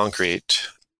permeable concrete,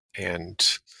 and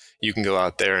you can go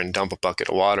out there and dump a bucket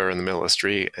of water in the middle of the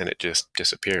street and it just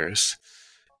disappears.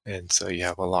 And so you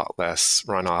have a lot less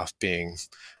runoff being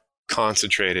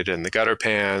concentrated in the gutter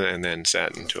pan and then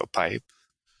sent into a pipe.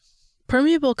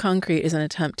 Permeable concrete is an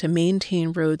attempt to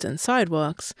maintain roads and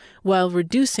sidewalks while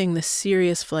reducing the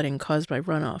serious flooding caused by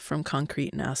runoff from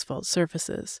concrete and asphalt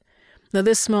surfaces. Now,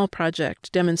 this small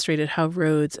project demonstrated how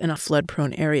roads in a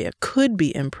flood-prone area could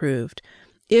be improved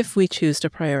if we choose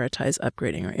to prioritize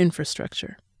upgrading our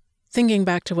infrastructure. Thinking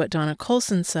back to what Donna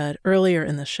Colson said earlier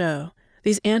in the show,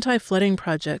 these anti-flooding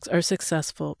projects are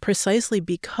successful precisely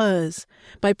because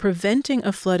by preventing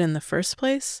a flood in the first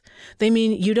place, they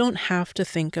mean you don't have to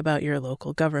think about your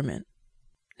local government.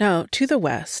 Now, to the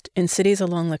west, in cities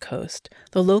along the coast,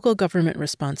 the local government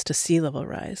response to sea level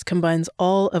rise combines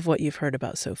all of what you've heard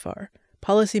about so far: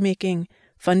 policymaking,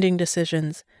 funding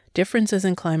decisions, differences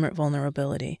in climate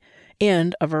vulnerability,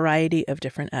 and a variety of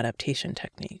different adaptation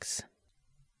techniques.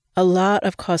 A lot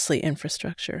of costly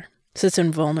infrastructure sits in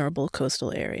vulnerable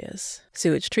coastal areas: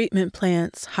 sewage treatment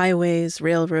plants, highways,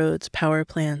 railroads, power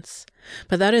plants.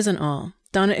 But that isn't all.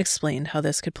 Donna explained how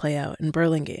this could play out in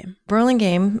Burlingame.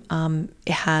 Burlingame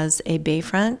has a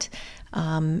bayfront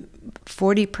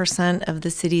 40% of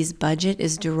the city's budget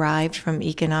is derived from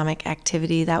economic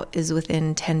activity that is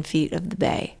within 10 feet of the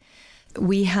bay.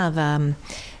 We have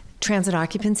transit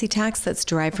occupancy tax that's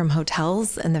derived from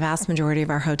hotels, and the vast majority of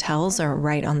our hotels are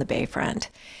right on the bayfront.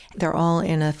 They're all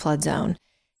in a flood zone.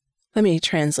 Let me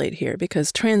translate here,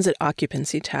 because transit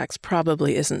occupancy tax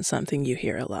probably isn't something you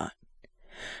hear a lot.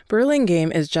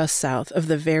 Burlingame is just south of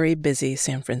the very busy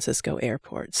San Francisco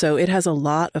airport, so it has a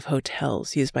lot of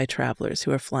hotels used by travelers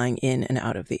who are flying in and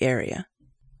out of the area.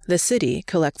 The city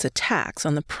collects a tax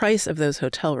on the price of those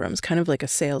hotel rooms, kind of like a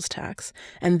sales tax,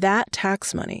 and that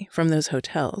tax money from those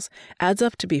hotels adds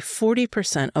up to be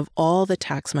 40% of all the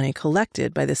tax money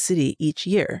collected by the city each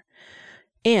year.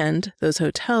 And those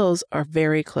hotels are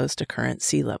very close to current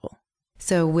sea level.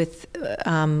 So with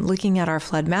looking at our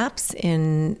flood maps,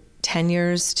 in 10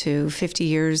 years to 50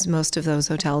 years, most of those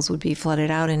hotels would be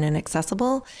flooded out and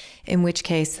inaccessible, in which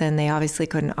case then they obviously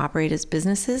couldn't operate as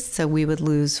businesses, so we would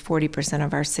lose 40%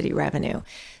 of our city revenue.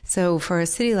 So for a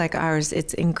city like ours,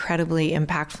 it's incredibly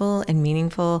impactful and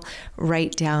meaningful,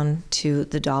 right down to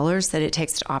the dollars that it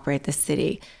takes to operate the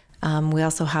city. We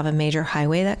also have a major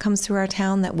highway that comes through our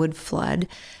town that would flood.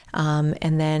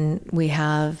 And then we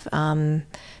have,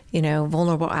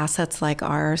 vulnerable assets like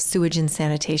our sewage and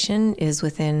sanitation is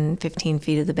within 15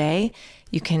 feet of the bay.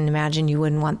 You can imagine you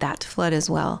wouldn't want that to flood as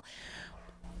well.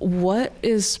 What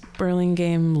is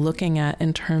Burlingame looking at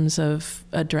in terms of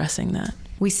addressing that?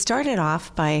 We started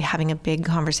off by having a big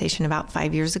conversation about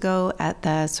 5 years ago at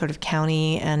the sort of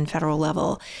county and federal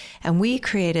level. And we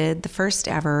created the first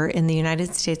ever in the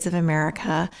United States of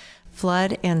America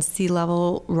Flood and Sea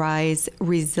Level Rise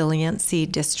Resiliency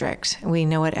District. We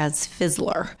know it as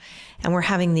FSLR. And we're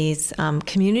having these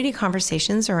community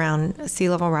conversations around sea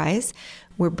level rise.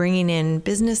 We're bringing in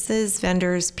businesses,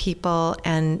 vendors, people,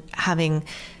 and having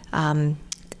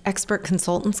expert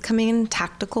consultants coming in,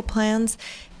 tactical plans,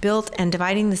 built and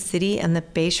dividing the city and the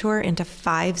Bayshore into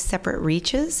 5 separate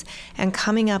reaches and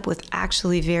coming up with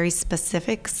actually very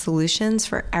specific solutions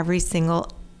for every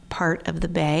single part of the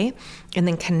bay and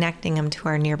then connecting them to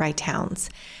our nearby towns.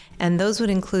 And those would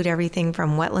include everything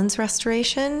from wetlands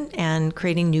restoration and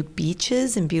creating new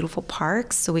beaches and beautiful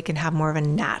parks so we can have more of a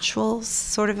natural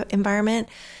sort of environment,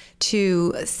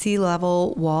 to sea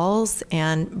level walls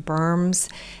and berms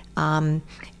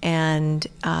and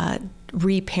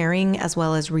repairing as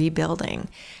well as rebuilding.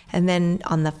 And then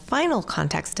on the final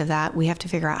context of that, we have to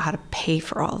figure out how to pay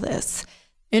for all this.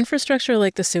 Infrastructure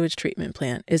like the sewage treatment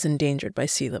plant is endangered by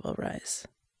sea level rise.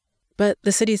 But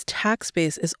the city's tax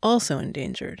base is also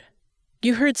endangered.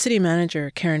 You heard City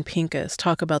Manager Karen Pincus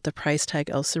talk about the price tag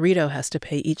El Cerrito has to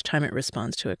pay each time it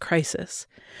responds to a crisis.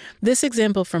 This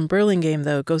example from Burlingame,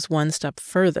 though, goes one step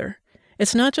further.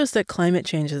 It's not just that climate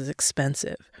change is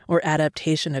expensive or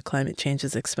adaptation to climate change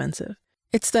is expensive.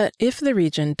 It's that if the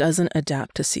region doesn't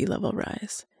adapt to sea level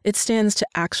rise, it stands to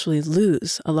actually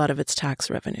lose a lot of its tax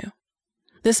revenue.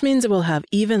 This means it will have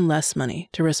even less money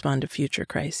to respond to future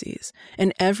crises,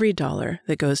 and every dollar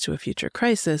that goes to a future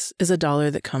crisis is a dollar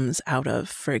that comes out of,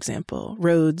 for example,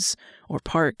 roads or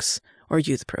parks or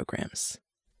youth programs.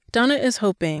 Donna is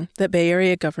hoping that Bay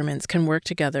Area governments can work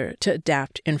together to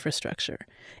adapt infrastructure,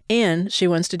 and she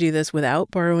wants to do this without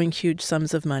borrowing huge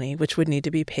sums of money which would need to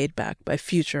be paid back by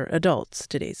future adults,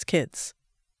 today's kids.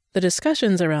 The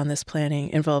discussions around this planning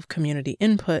involve community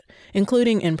input,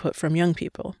 including input from young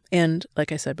people, and,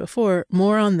 like I said before,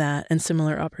 more on that and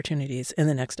similar opportunities in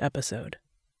the next episode.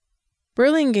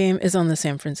 Burlingame is on the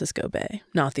San Francisco Bay,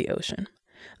 not the ocean.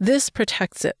 This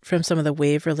protects it from some of the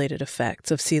wave-related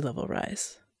effects of sea level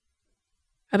rise.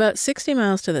 About 60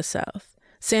 miles to the south,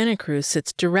 Santa Cruz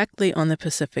sits directly on the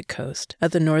Pacific coast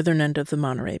at the northern end of the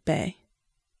Monterey Bay.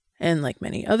 And like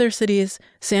many other cities,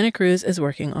 Santa Cruz is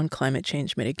working on climate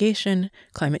change mitigation,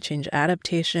 climate change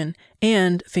adaptation,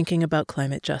 and thinking about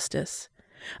climate justice.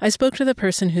 I spoke to the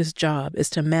person whose job is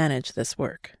to manage this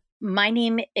work. My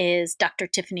name is Dr.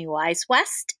 Tiffany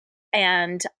Wise-West,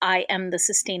 and I am the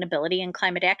Sustainability and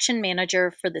Climate Action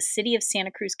Manager for the City of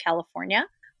Santa Cruz, California.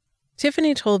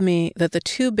 Tiffany told me that the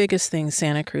 2 biggest things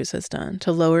Santa Cruz has done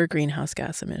to lower greenhouse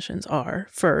gas emissions are,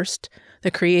 first,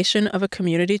 the creation of a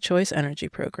community choice energy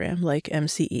program like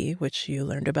MCE, which you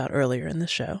learned about earlier in the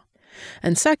show.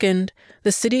 And second,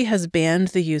 the city has banned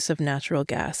the use of natural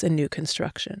gas in new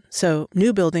construction, so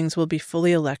new buildings will be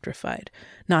fully electrified,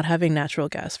 not having natural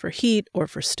gas for heat or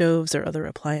for stoves or other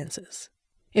appliances.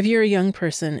 If you're a young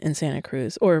person in Santa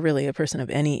Cruz, or really a person of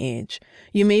any age,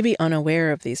 you may be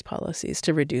unaware of these policies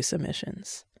to reduce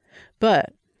emissions.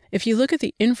 But if you look at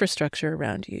the infrastructure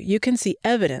around you, you can see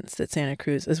evidence that Santa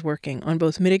Cruz is working on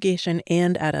both mitigation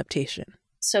and adaptation.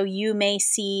 So you may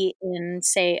see in,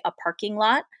 say, a parking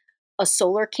lot, a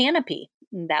solar canopy.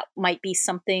 That might be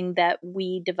something that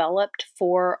we developed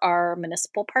for our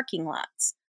municipal parking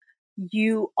lots.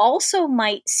 You also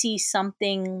might see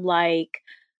something like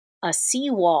a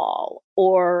seawall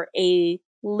or a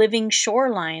living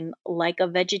shoreline, like a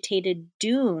vegetated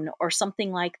dune or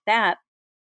something like that,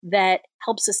 that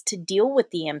helps us to deal with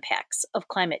the impacts of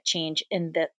climate change.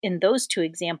 In those two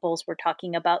examples, we're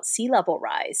talking about sea level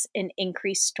rise and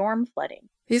increased storm flooding.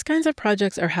 These kinds of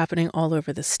projects are happening all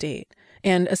over the state.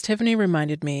 And as Tiffany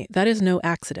reminded me, that is no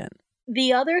accident.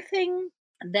 The other thing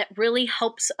that really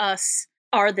helps us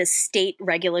are the state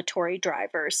regulatory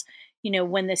drivers.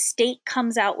 When the state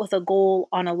comes out with a goal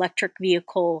on electric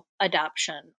vehicle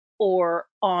adoption or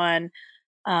on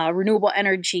renewable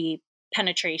energy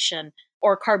penetration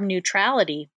or carbon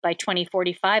neutrality by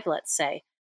 2045, let's say,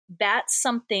 that's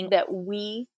something that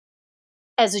we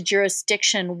as a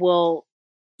jurisdiction will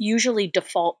usually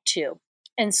default to.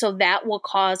 And so that will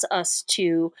cause us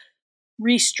to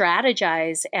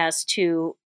re-strategize as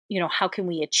to, how can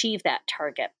we achieve that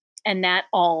target? And that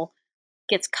all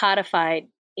gets codified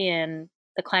in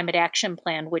the Climate Action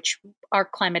Plan, which our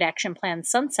Climate Action Plan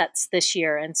sunsets this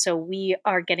year. And so we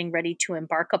are getting ready to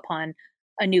embark upon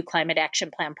a new Climate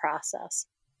Action Plan process.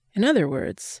 In other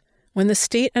words, when the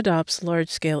state adopts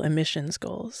large-scale emissions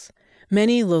goals,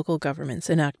 many local governments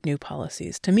enact new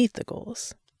policies to meet the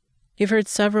goals. You've heard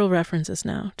several references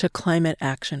now to climate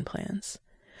action plans.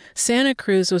 Santa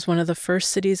Cruz was one of the first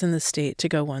cities in the state to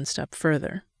go one step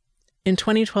further. In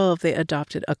 2012, they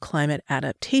adopted a climate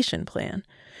adaptation plan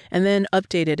and then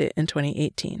updated it in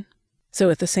 2018.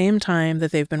 So at the same time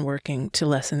that they've been working to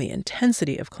lessen the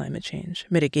intensity of climate change,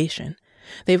 mitigation,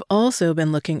 they've also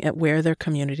been looking at where their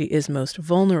community is most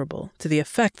vulnerable to the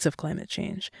effects of climate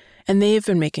change, and they've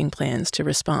been making plans to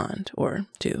respond or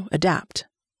to adapt.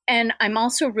 And I'm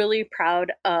also really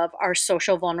proud of our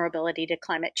social vulnerability to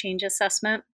climate change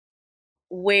assessment,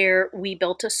 where we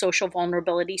built a social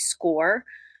vulnerability score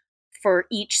for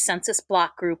each census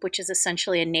block group, which is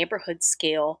essentially a neighborhood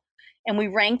scale, and we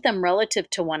ranked them relative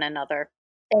to one another.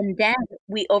 And then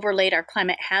we overlaid our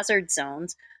climate hazard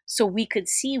zones so we could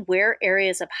see where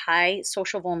areas of high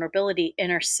social vulnerability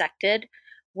intersected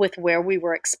with where we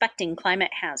were expecting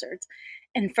climate hazards.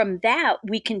 And from that,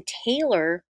 we can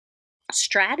tailor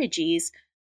strategies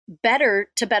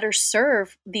to better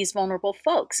serve these vulnerable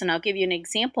folks. And I'll give you an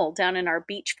example. Down in our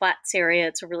Beach Flats area,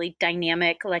 it's a really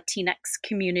dynamic Latinx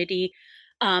community,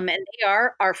 and they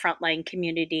are our frontline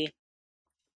community.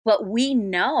 But we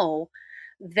know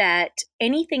that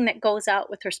anything that goes out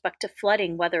with respect to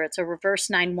flooding, whether it's a reverse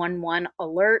 911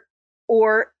 alert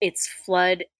or it's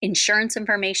flood insurance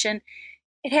information,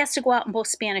 it has to go out in both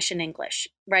Spanish and English,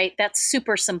 right? That's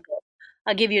super simple.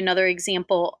 I'll give you another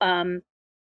example.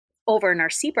 Over in our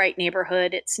Seabright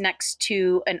neighborhood, it's next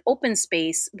to an open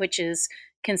space, which is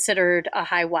considered a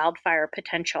high wildfire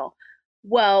potential.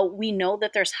 Well, we know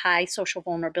that there's high social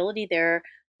vulnerability there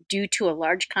due to a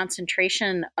large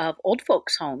concentration of old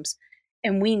folks' homes.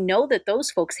 And we know that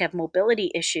those folks have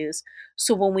mobility issues.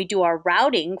 So when we do our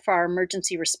routing for our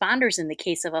emergency responders in the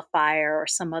case of a fire or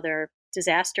some other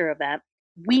disaster event,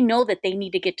 we know that they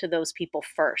need to get to those people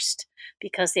first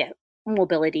because they have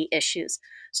mobility issues.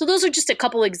 So those are just a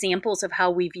couple examples of how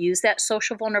we've used that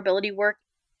social vulnerability work.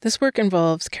 This work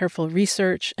involves careful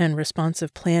research and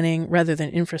responsive planning rather than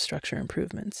infrastructure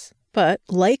improvements. But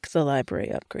like the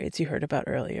library upgrades you heard about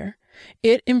earlier,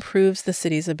 it improves the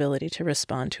city's ability to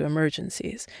respond to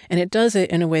emergencies, and it does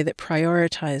it in a way that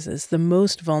prioritizes the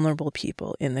most vulnerable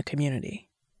people in the community.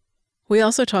 We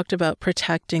also talked about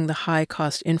protecting the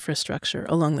high-cost infrastructure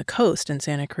along the coast in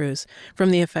Santa Cruz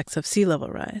from the effects of sea level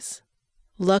rise.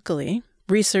 Luckily,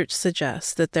 research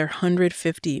suggests that their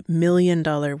 $150 million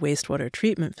wastewater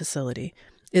treatment facility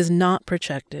is not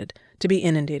projected to be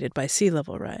inundated by sea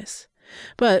level rise.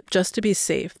 But just to be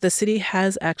safe, the city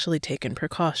has actually taken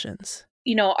precautions.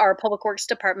 Our Public Works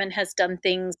Department has done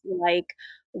things like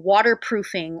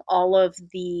waterproofing all of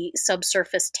the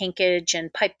subsurface tankage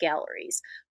and pipe galleries,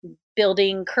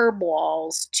 building curb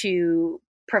walls to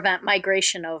prevent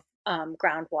migration of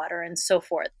groundwater and so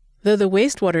forth. Though the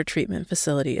wastewater treatment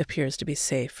facility appears to be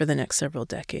safe for the next several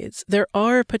decades, there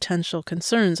are potential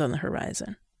concerns on the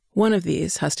horizon. One of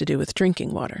these has to do with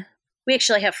drinking water. We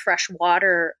actually have fresh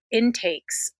water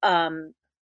intakes, not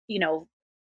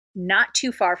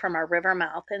too far from our river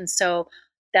mouth. And so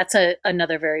that's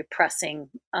another very pressing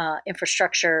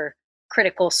infrastructure,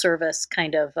 critical service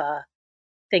kind of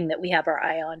thing that we have our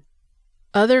eye on.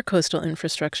 Other coastal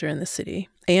infrastructure in the city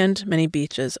and many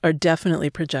beaches are definitely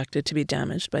projected to be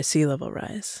damaged by sea level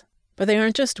rise. But they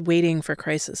aren't just waiting for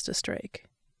crisis to strike.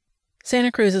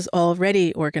 Santa Cruz is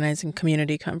already organizing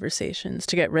community conversations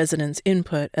to get residents'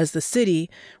 input as the city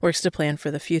works to plan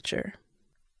for the future.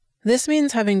 This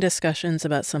means having discussions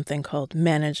about something called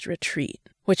managed retreat,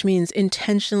 which means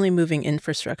intentionally moving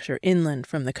infrastructure inland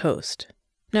from the coast.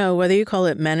 Now, whether you call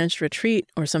it managed retreat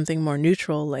or something more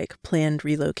neutral like planned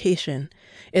relocation,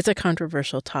 it's a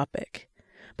controversial topic.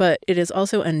 But it is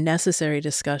also a necessary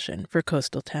discussion for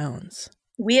coastal towns.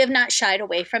 We have not shied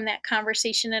away from that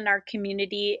conversation in our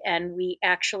community, and we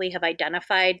actually have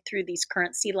identified through these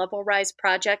current sea level rise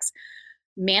projects,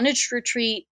 managed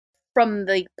retreat from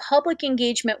the public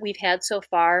engagement we've had so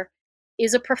far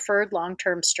is a preferred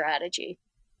long-term strategy.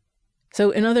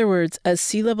 So in other words, as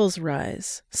sea levels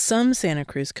rise, some Santa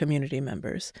Cruz community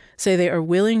members say they are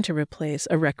willing to replace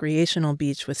a recreational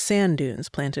beach with sand dunes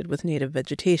planted with native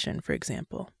vegetation, for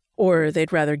example. Or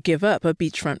they'd rather give up a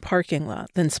beachfront parking lot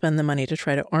than spend the money to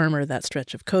try to armor that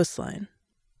stretch of coastline.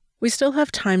 We still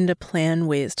have time to plan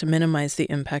ways to minimize the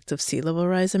impact of sea level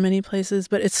rise in many places,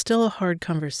 but it's still a hard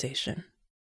conversation.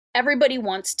 Everybody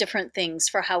wants different things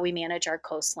for how we manage our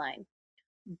coastline.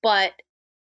 But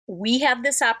we have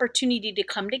this opportunity to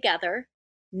come together.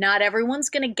 Not everyone's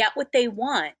going to get what they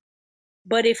want.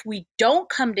 But if we don't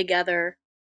come together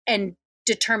and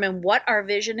determine what our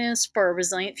vision is for a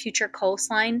resilient future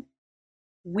coastline,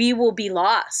 we will be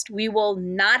lost. We will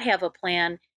not have a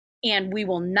plan, and we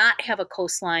will not have a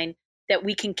coastline that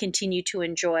we can continue to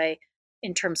enjoy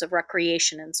in terms of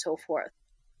recreation and so forth.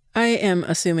 I am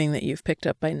assuming that you've picked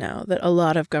up by now that a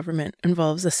lot of government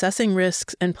involves assessing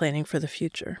risks and planning for the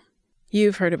future.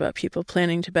 You've heard about people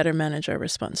planning to better manage our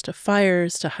response to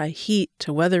fires, to high heat,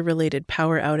 to weather-related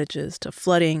power outages, to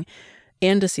flooding,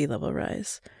 and to sea level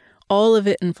rise. All of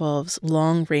it involves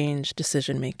long-range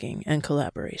decision-making and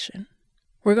collaboration.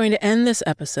 We're going to end this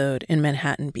episode in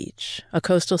Manhattan Beach, a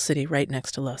coastal city right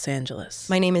next to Los Angeles.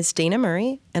 My name is Dana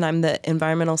Murray, and I'm the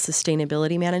Environmental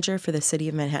Sustainability Manager for the city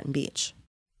of Manhattan Beach.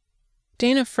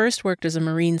 Dana first worked as a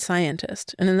marine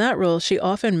scientist, and in that role, she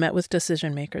often met with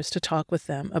decision makers to talk with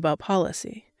them about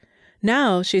policy.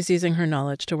 Now, she's using her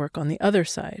knowledge to work on the other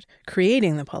side,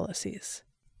 creating the policies.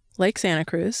 Like Santa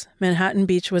Cruz, Manhattan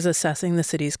Beach was assessing the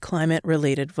city's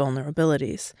climate-related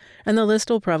vulnerabilities, and the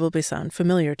list will probably sound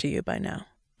familiar to you by now.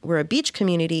 We're a beach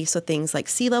community, so things like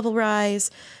sea level rise,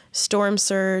 storm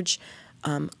surge,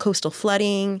 coastal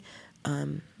flooding,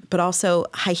 but also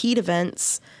high heat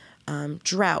events,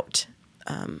 drought,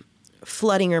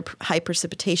 flooding or high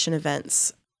precipitation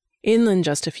events. Inland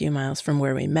just a few miles from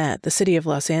where we met, the city of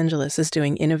Los Angeles is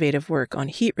doing innovative work on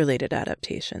heat-related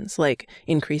adaptations, like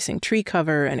increasing tree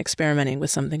cover and experimenting with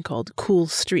something called cool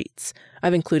streets.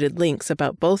 I've included links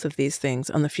about both of these things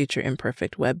on the Future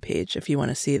Imperfect webpage if you want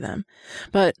to see them.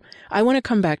 But I want to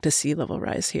come back to sea level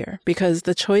rise here, because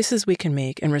the choices we can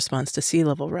make in response to sea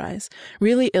level rise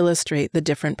really illustrate the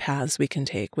different paths we can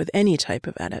take with any type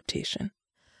of adaptation.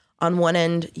 On one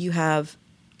end, you have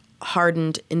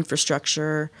hardened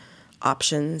infrastructure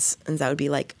options, and that would be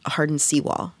like a hardened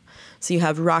seawall. So you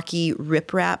have rocky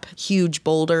riprap, huge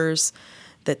boulders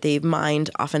that they've mined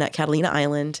often at Catalina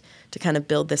Island to kind of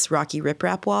build this rocky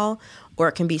riprap wall, or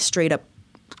it can be straight up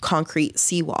concrete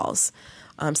seawalls.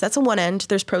 So that's on one end.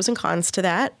 There's pros and cons to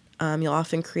that. You'll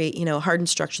often create, a hardened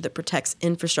structure that protects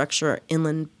infrastructure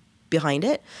inland behind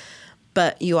it.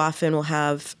 But you often will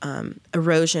have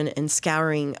erosion and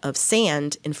scouring of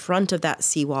sand in front of that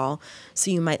seawall, so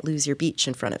you might lose your beach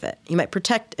in front of it. It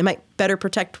might better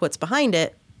protect what's behind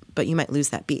it, but you might lose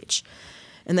that beach.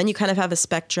 And then you kind of have a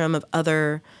spectrum of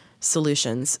other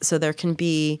solutions. So there can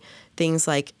be things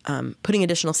like putting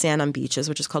additional sand on beaches,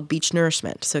 which is called beach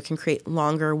nourishment. So it can create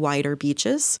longer, wider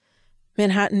beaches.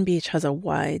 Manhattan Beach has a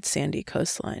wide, sandy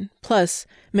coastline. Plus,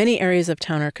 many areas of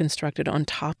town are constructed on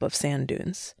top of sand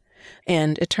dunes.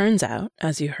 And it turns out,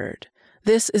 as you heard,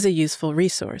 this is a useful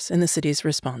resource in the city's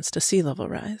response to sea level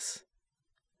rise.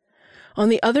 On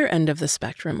the other end of the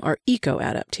spectrum are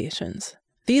eco-adaptations.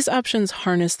 These options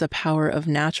harness the power of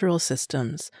natural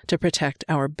systems to protect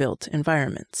our built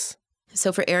environments.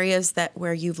 So for areas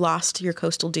where you've lost your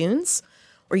coastal dunes,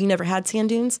 or you never had sand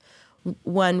dunes,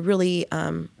 one really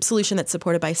solution that's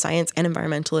supported by science and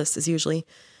environmentalists is usually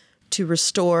to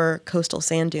restore coastal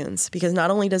sand dunes, because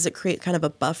not only does it create kind of a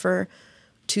buffer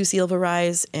to sea level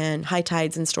rise and high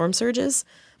tides and storm surges,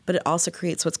 but it also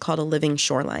creates what's called a living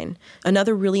shoreline.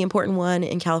 Another really important one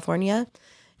in California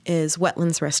is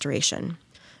wetlands restoration,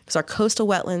 because our coastal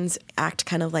wetlands act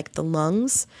kind of like the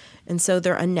lungs, and so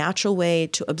they're a natural way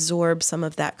to absorb some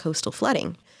of that coastal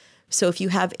flooding. So if you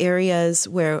have areas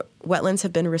where wetlands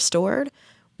have been restored,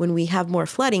 when we have more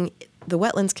flooding, the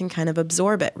wetlands can kind of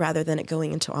absorb it rather than it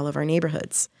going into all of our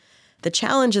neighborhoods. The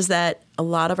challenge is that a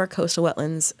lot of our coastal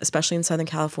wetlands, especially in Southern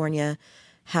California,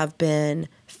 have been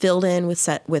filled in with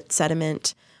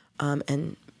sediment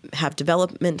and have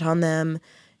development on them.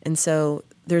 And so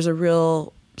there's a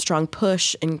real strong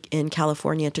push in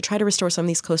California to try to restore some of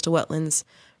these coastal wetlands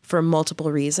for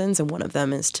multiple reasons, and one of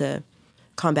them is to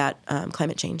combat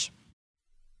climate change.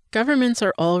 Governments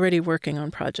are already working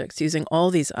on projects using all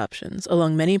these options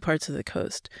along many parts of the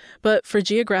coast, but for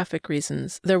geographic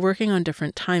reasons, they're working on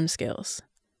different timescales.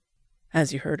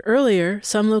 As you heard earlier,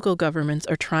 some local governments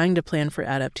are trying to plan for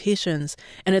adaptations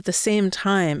and at the same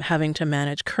time having to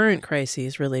manage current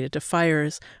crises related to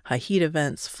fires, high heat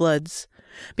events, floods.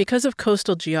 Because of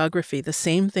coastal geography, the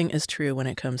same thing is true when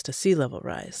it comes to sea level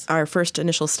rise. Our first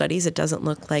initial studies, it doesn't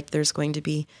look like there's going to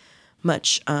be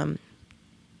much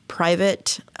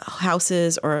private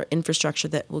houses or infrastructure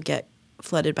that will get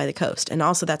flooded by the coast. And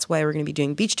also that's why we're going to be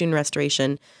doing beach dune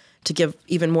restoration to give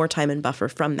even more time and buffer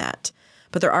from that.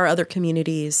 But there are other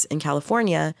communities in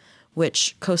California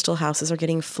which coastal houses are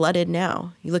getting flooded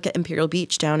now. You look at Imperial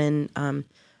Beach down in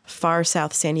far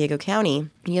south San Diego County,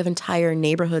 and you have entire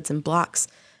neighborhoods and blocks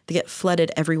that get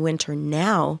flooded every winter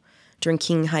now during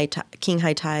king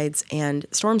high tides and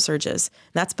storm surges.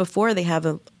 That's before they have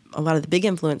a lot of the big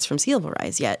influence from sea level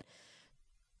rise yet.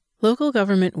 Local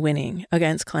government winning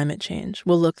against climate change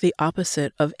will look the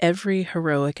opposite of every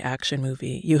heroic action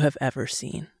movie you have ever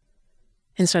seen.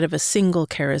 Instead of a single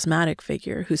charismatic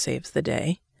figure who saves the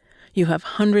day, you have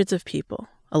hundreds of people,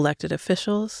 elected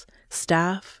officials,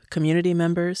 staff, community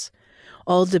members,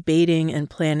 all debating and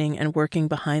planning and working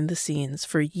behind the scenes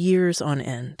for years on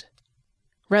end.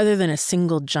 Rather than a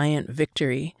single giant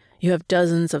victory, you have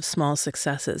dozens of small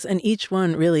successes, and each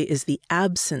one really is the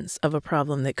absence of a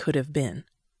problem that could have been.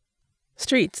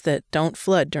 Streets that don't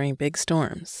flood during big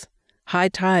storms. High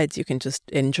tides you can just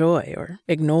enjoy or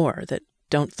ignore that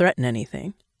don't threaten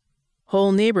anything.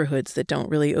 Whole neighborhoods that don't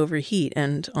really overheat,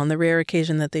 and on the rare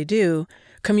occasion that they do,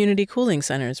 community cooling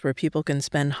centers where people can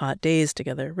spend hot days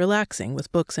together relaxing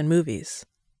with books and movies.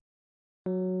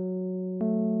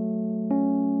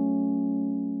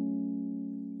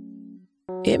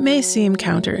 It may seem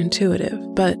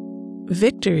counterintuitive, but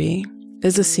victory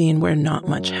is a scene where not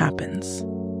much happens.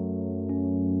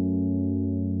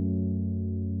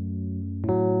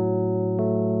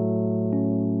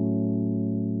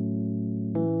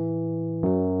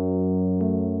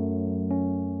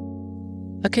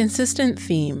 A consistent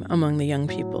theme among the young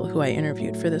people who I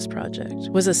interviewed for this project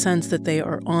was a sense that they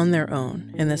are on their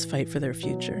own in this fight for their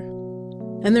future.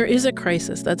 And there is a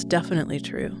crisis, that's definitely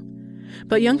true.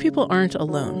 But young people aren't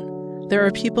alone. There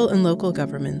are people in local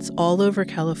governments all over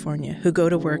California who go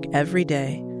to work every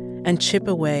day and chip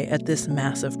away at this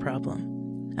massive problem.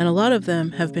 And a lot of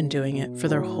them have been doing it for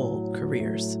their whole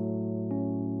careers.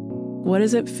 What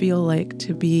does it feel like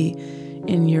to be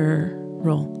in your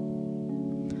role?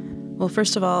 Well,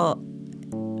 first of all,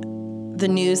 the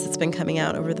news that's been coming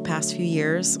out over the past few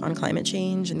years on climate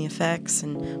change and the effects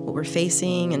and what we're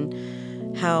facing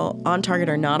and how on target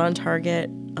or not on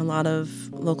target a lot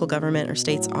of local government or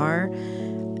states are,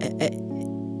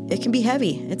 it can be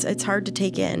heavy. It's hard to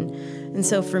take in. And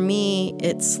so for me,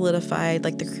 it solidified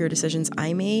like the career decisions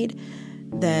I made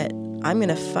that I'm going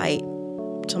to fight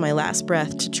till my last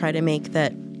breath to try to make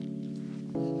that.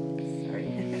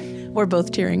 Sorry. We're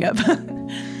both tearing up.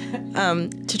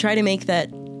 To try to make that,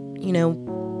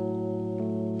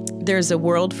 there's a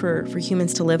world for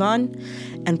humans to live on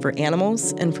and for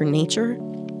animals and for nature.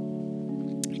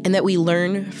 And that we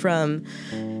learn from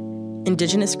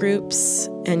indigenous groups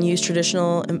and use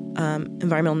traditional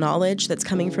environmental knowledge that's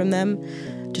coming from them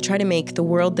to try to make the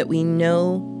world that we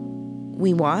know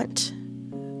we want,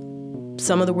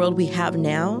 some of the world we have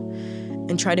now,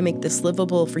 and try to make this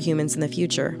livable for humans in the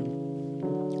future.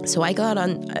 So I go out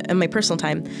in my personal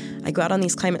time, I go out on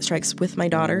these climate strikes with my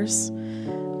daughters.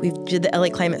 We did the LA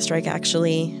climate strike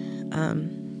actually,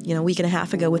 a week and a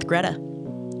half ago with Greta.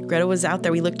 Greta was out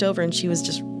there. We looked over and she was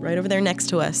just right over there next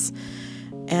to us.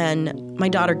 And my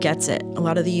daughter gets it. A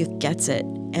lot of the youth gets it.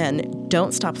 And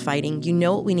don't stop fighting. You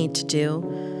know what we need to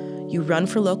do. You run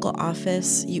for local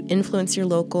office. You influence your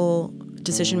local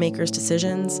decision makers'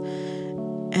 decisions.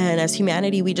 And as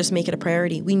humanity, we just make it a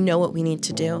priority. We know what we need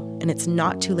to do, and it's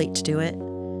not too late to do it.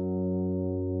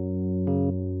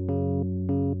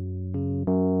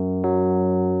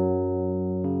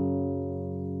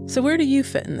 So where do you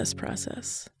fit in this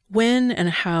process? When and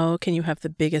how can you have the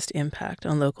biggest impact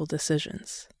on local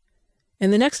decisions?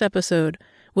 In the next episode,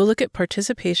 we'll look at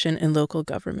participation in local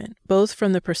government, both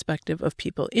from the perspective of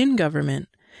people in government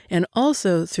and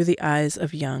also through the eyes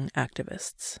of young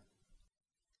activists.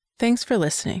 Thanks for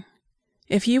listening.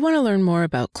 If you want to learn more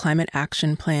about climate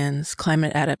action plans,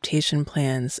 climate adaptation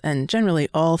plans, and generally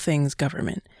all things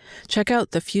government, check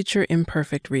out the Future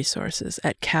Imperfect resources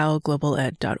at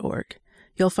calglobaled.org.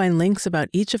 You'll find links about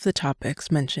each of the topics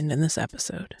mentioned in this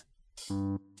episode.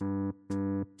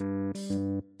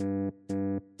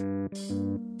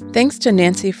 Thanks to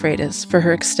Nancy Freitas for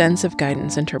her extensive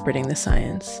guidance interpreting the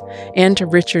science, and to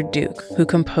Richard Duke, who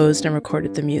composed and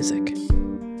recorded the music.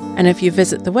 And if you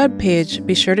visit the webpage,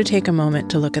 be sure to take a moment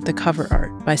to look at the cover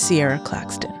art by Sierra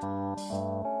Claxton.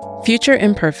 Future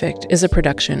Imperfect is a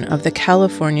production of the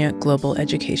California Global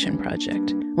Education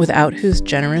Project, without whose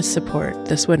generous support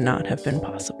this would not have been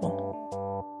possible.